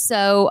 Okay.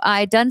 So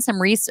I done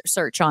some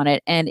research on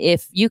it. And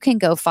if you can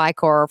go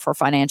FICOR for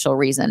financial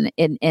reason,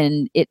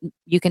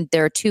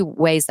 there are two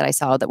ways that I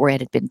saw that where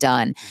it had been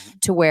done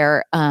to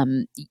where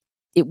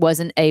it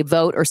wasn't a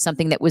vote or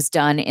something that was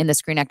done in the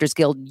Screen Actors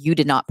Guild. You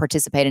did not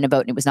participate in a vote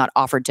and it was not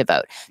offered to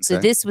vote. Okay. So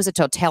this was a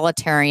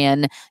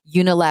totalitarian,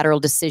 unilateral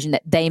decision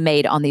that they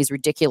made on these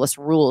ridiculous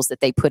rules that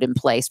they put in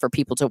place for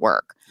people to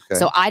work. Okay.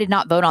 So I did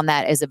not vote on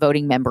that as a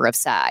voting member of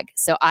SAG.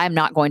 So I'm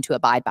not going to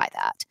abide by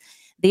that.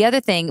 The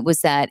other thing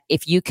was that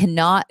if you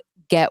cannot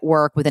get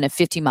work within a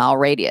 50-mile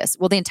radius.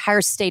 Well, the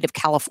entire state of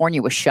California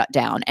was shut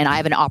down, and I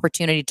have an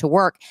opportunity to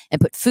work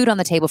and put food on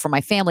the table for my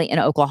family in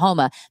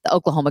Oklahoma. The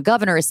Oklahoma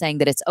governor is saying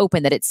that it's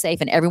open, that it's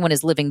safe, and everyone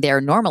is living there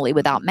normally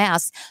without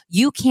masks.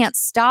 You can't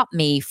stop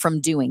me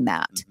from doing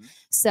that. Mm-hmm.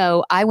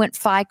 So I went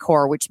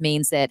FICOR, which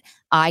means that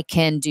I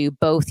can do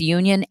both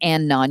union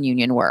and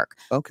non-union work.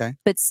 Okay.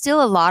 But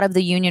still a lot of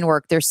the union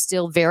work, they're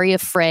still very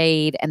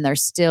afraid, and they're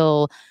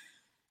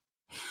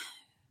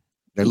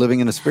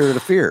living in a spirit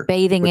of fear.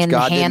 Bathing in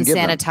hand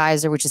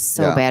sanitizer, which is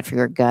so bad for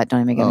your gut.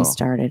 Don't even get me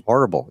started.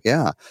 Horrible.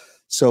 Yeah.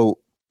 So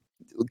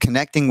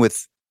connecting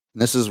with,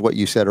 this is what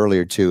you said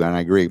earlier too, and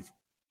I agree,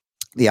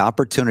 the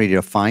opportunity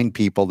to find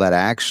people that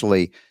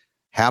actually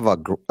have a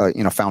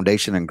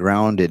foundation and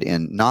grounded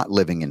in not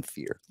living in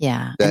fear.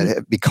 Yeah.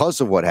 That because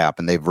of what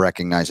happened, they've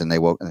recognized and they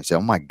woke and they say,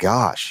 oh my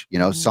gosh,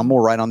 some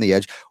were right on the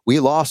edge. We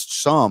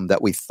lost some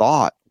that we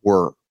thought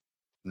were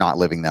not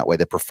living that way.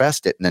 They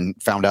professed it and then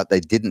found out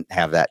they didn't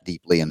have that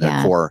deeply in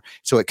their core.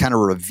 So it kind of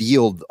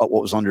revealed what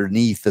was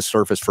underneath the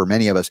surface for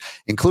many of us,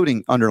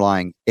 including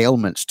underlying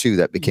ailments too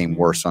that became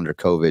worse under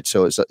COVID.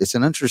 So it's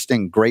an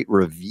interesting, great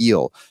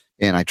reveal.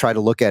 And I try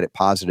to look at it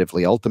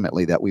positively,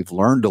 ultimately, that we've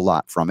learned a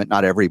lot from it.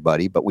 Not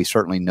everybody, but we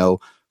certainly know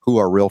who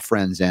our real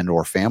friends and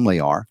or family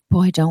are.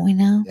 Boy, don't we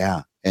know?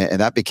 Yeah.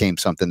 And that became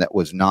something that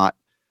was not.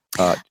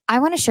 I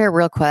want to share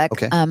real quick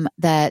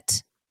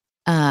that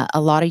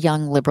a lot of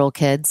young liberal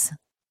kids,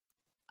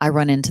 I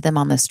run into them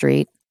on the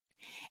street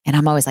and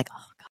I'm always like,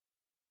 oh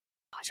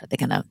gosh, are they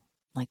going to,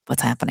 like,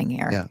 what's happening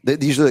here? Yeah.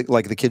 These are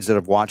like the kids that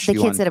have watched the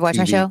kids that have watched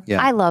my show.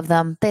 Yeah. I love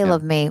them. They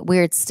love me.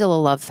 It's still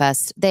a love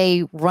fest.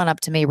 They run up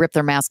to me, rip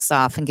their masks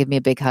off and give me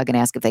a big hug and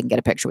ask if they can get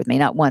a picture with me.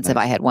 Not once have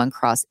I had one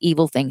cross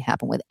evil thing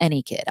happen with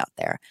any kid out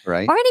there.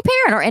 Right. Or any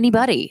parent or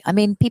anybody. I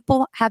mean,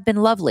 people have been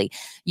lovely.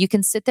 You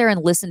can sit there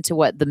and listen to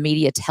what the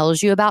media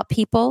tells you about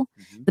people.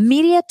 Mm-hmm. The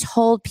media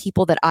told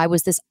people that I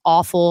was this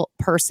awful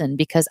person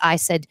because I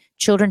said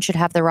children should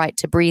have the right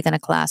to breathe in a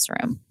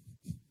classroom.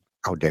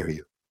 How dare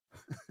you?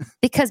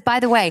 Because, by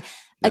the way,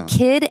 a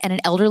kid and an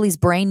elderly's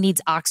brain needs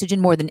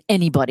oxygen more than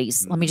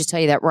anybody's. Let me just tell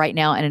you that right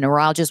now, and a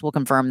neurologist will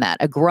confirm that.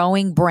 A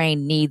growing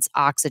brain needs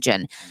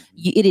oxygen.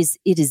 It is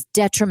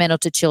detrimental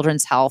to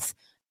children's health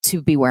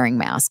to be wearing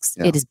masks.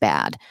 Yeah. It is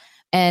bad.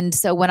 And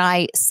so when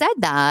I said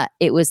that,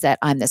 it was that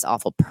I'm this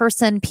awful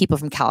person. People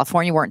from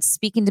California weren't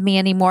speaking to me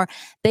anymore.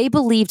 They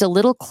believed a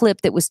little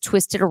clip that was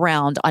twisted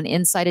around on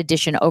Inside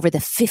Edition over the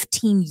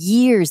 15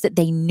 years that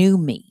they knew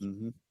me.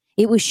 Mm-hmm.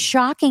 It was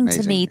shocking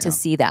to me to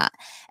see that.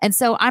 And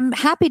so I'm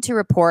happy to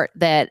report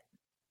that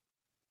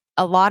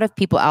a lot of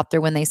people out there,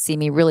 when they see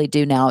me, really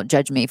do now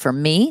judge me for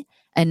me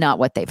and not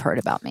what they've heard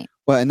about me.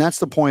 Well, and that's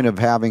the point of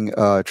having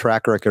a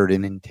track record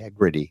in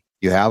integrity.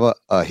 You have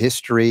a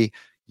history.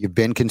 You've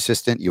been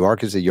consistent. You are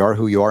because you are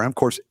who you are. And of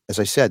course, as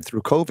I said,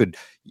 through COVID,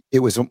 it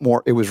was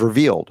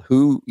revealed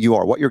who you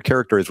are, what your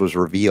character is was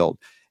revealed.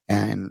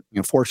 And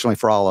fortunately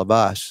for all of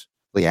us,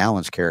 Leigh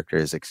Allyn's character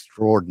is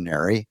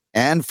extraordinary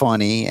and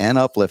funny and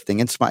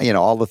uplifting and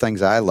all the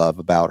things I love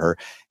about her.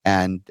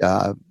 And,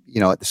 at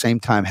the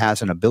same time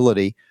has an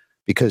ability,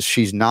 because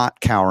she's not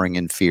cowering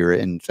in fear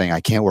and saying,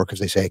 I can't work because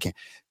they say I can't,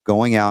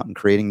 going out and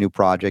creating new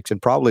projects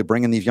and probably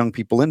bringing these young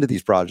people into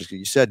these projects.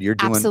 You said you're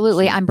doing.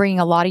 Absolutely. I'm bringing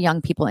a lot of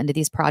young people into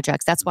these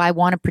projects. That's why I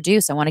want to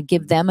produce. I want to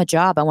give them a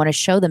job. I want to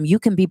show them you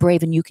can be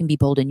brave and you can be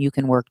bold and you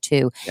can work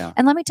too. Yeah.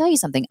 And let me tell you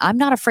something. I'm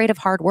not afraid of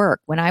hard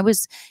work. When I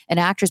was an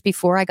actress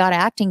before I got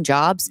acting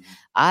jobs,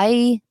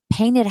 I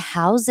painted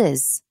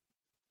houses.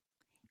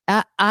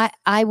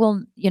 I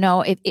will,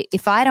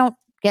 if I don't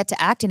get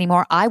to act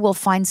anymore, I will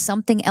find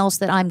something else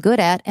that I'm good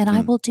at and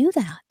I will do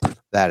that.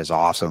 That is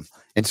awesome.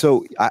 And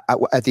so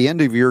at the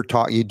end of your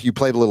talk, you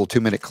played a little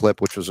 2-minute clip,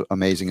 which was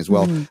amazing as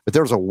well. Mm-hmm. But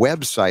there was a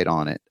website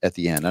on it at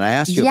the end. And I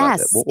asked you about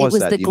that. What was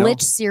that? It was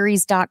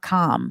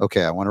theglitchseries.com.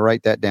 Okay, I want to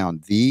write that down.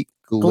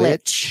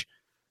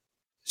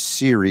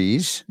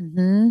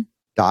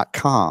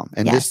 theglitchseries.com.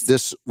 And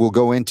this will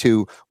go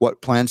into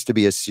what plans to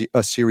be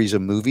a series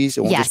of movies.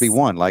 It won't just be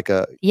one,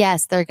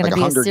 Yes, they're going to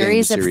be a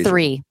series of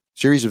 3.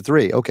 Series of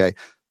 3. Okay.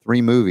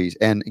 3 movies.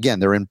 And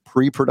again, they're in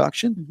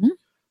pre-production. Mm-hmm.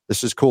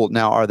 This is cool.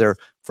 Now, are there,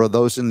 for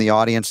those in the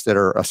audience that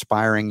are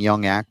aspiring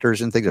young actors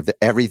and things, have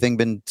everything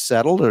been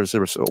settled, or is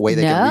there a way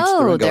they can reach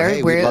through and go,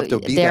 hey, we'd love to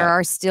be there that?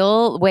 are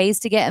still ways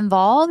to get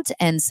involved.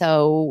 And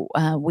so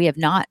we have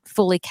not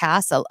fully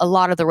cast. A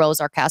lot of the roles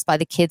are cast by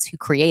the kids who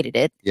created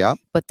it. Yeah.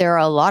 But there are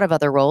a lot of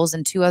other roles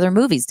and 2 other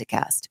movies to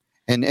cast.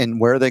 And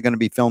where are they going to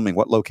be filming?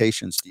 What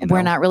locations do you know?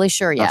 We're not really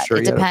sure yet. Sure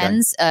it yet?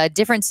 depends. Okay.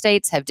 Different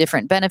states have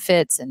different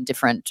benefits and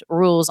different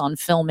rules on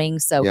filming.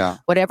 So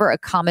whatever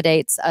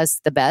accommodates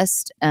us the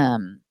best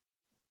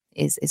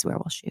is where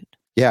we'll shoot.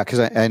 Yeah, because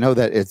I know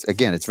that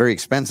it's very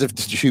expensive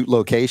to shoot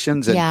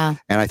locations. And,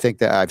 and I think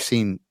that I've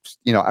seen,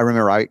 I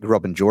remember I grew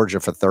up in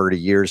Georgia for 30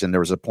 years, and there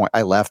was a point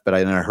I left, but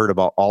I heard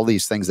about all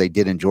these things they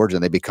did in Georgia,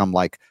 and they become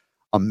like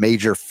a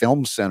major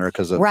film center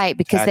because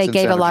because they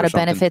gave a lot of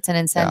benefits and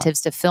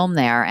incentives to film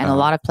there, and a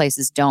lot of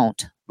places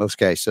don't.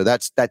 Okay, so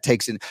that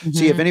takes in.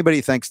 See, if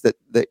anybody thinks that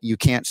you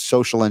can't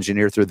social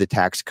engineer through the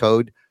tax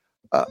code,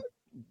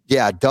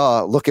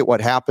 look at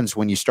what happens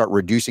when you start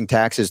reducing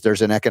taxes.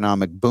 There's an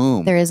economic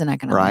boom. There is an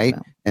economic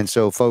boom. And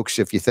so, folks,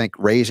 if you think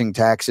raising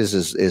taxes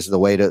is the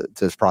way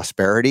to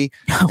prosperity,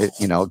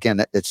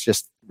 again, it's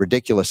just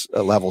ridiculous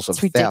levels of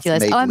theft. Oh,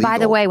 and legal. By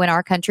the way, when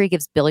our country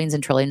gives billions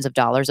and trillions of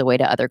dollars away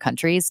to other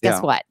countries,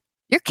 guess what?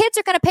 Your kids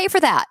are going to pay for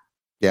that.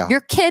 Yeah.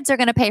 Your kids are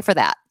going to pay for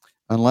that.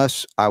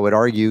 Unless I would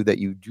argue that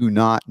you do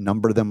not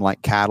number them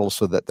like cattle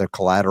so that they're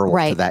collateral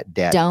to that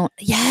debt.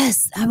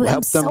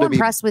 I'm so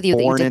impressed with you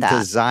that you did that. Born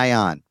into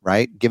Zion,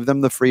 right? Give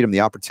them the freedom,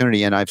 the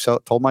opportunity. And I've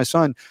told my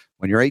son,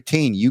 when you're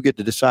 18, you get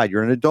to decide.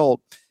 You're an adult.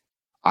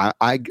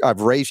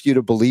 I've raised you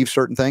to believe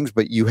certain things,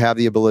 but you have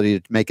the ability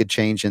to make a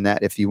change in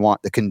that if you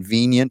want the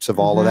convenience of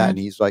all of that. And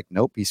he's like,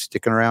 nope, he's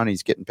sticking around.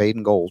 He's getting paid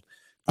in gold.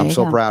 I'm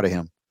so proud of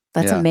him.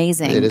 That's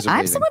amazing. It is amazing.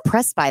 I'm so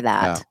impressed by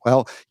that. Yeah.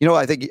 Well,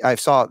 I think I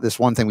saw this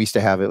one thing we used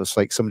to have. It was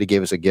like somebody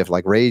gave us a gift,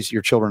 like raise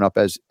your children up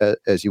as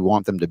you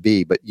want them to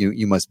be, but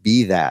you must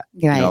be that.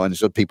 Right. And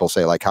so people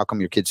say, like, how come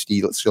your kids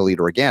still eat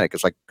organic?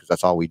 It's like, because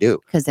that's all we do.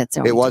 Because that's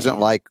all it wasn't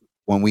like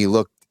when we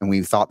looked and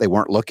we thought they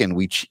weren't looking,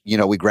 we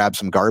grabbed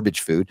some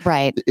garbage food.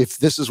 Right. If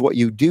this is what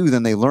you do,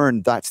 then they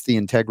learn that's the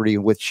integrity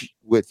in which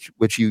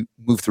you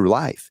move through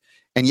life.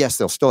 And yes,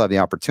 they'll still have the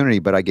opportunity,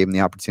 but I gave them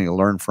the opportunity to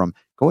learn from.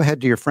 Go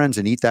ahead to your friends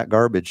and eat that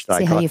garbage.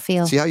 See how you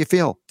feel. See how you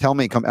feel. Tell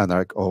me. Come. And they're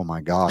like, oh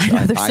my gosh,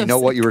 I know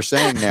what you were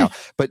saying now.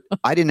 But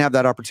I didn't have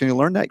that opportunity to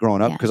learn that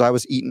growing up because I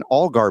was eating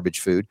all garbage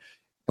food.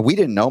 And we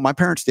didn't know. My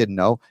parents didn't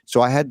know.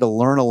 So I had to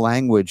learn a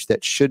language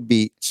that should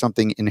be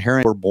something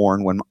inherent. We're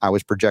born when I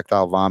was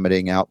projectile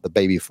vomiting out the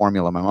baby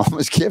formula my mom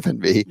was giving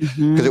me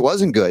because it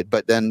wasn't good.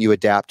 But then you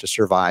adapt to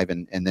survive,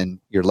 and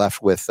then you're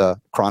left with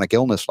chronic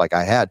illness like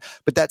I had.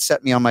 But that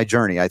set me on my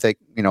journey. I think,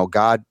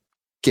 God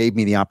gave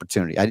me the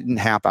opportunity.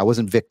 I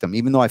wasn't victim,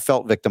 even though I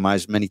felt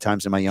victimized many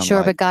times in my young life.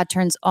 Sure, but God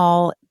turns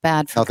all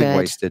bad for good. Nothing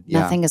wasted. Yeah.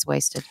 Nothing is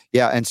wasted.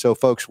 Yeah, and so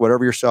folks,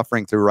 whatever you're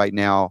suffering through right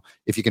now,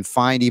 if you can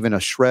find even a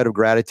shred of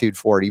gratitude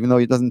for it, even though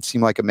it doesn't seem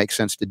like it makes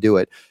sense to do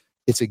it,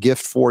 it's a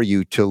gift for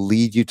you to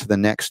lead you to the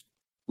next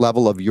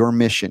level of your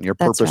mission, your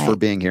purpose for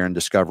being here and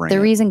discovering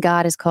the reason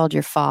God is called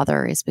your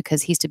father is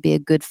because he's to be a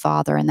good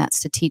father, and that's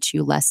to teach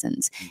you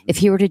lessons. If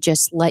he were to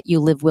just let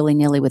you live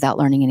willy-nilly without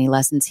learning any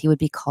lessons, he would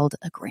be called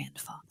a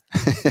grandfather.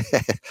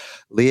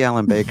 Leigh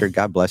Allyn Baker,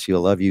 God bless you. I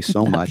love you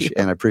so much.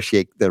 And I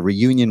appreciate the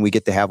reunion we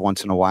get to have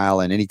once in a while.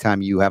 And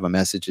anytime you have a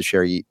message to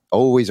share, you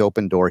always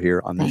open door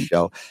here on this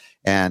show.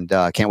 And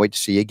can't wait to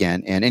see you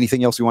again. And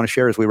anything else you want to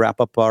share as we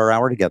wrap up our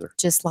hour together?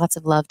 Just lots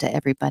of love to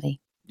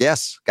everybody.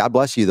 Yes. God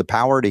bless you. The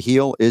power to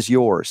heal is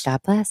yours.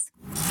 God bless.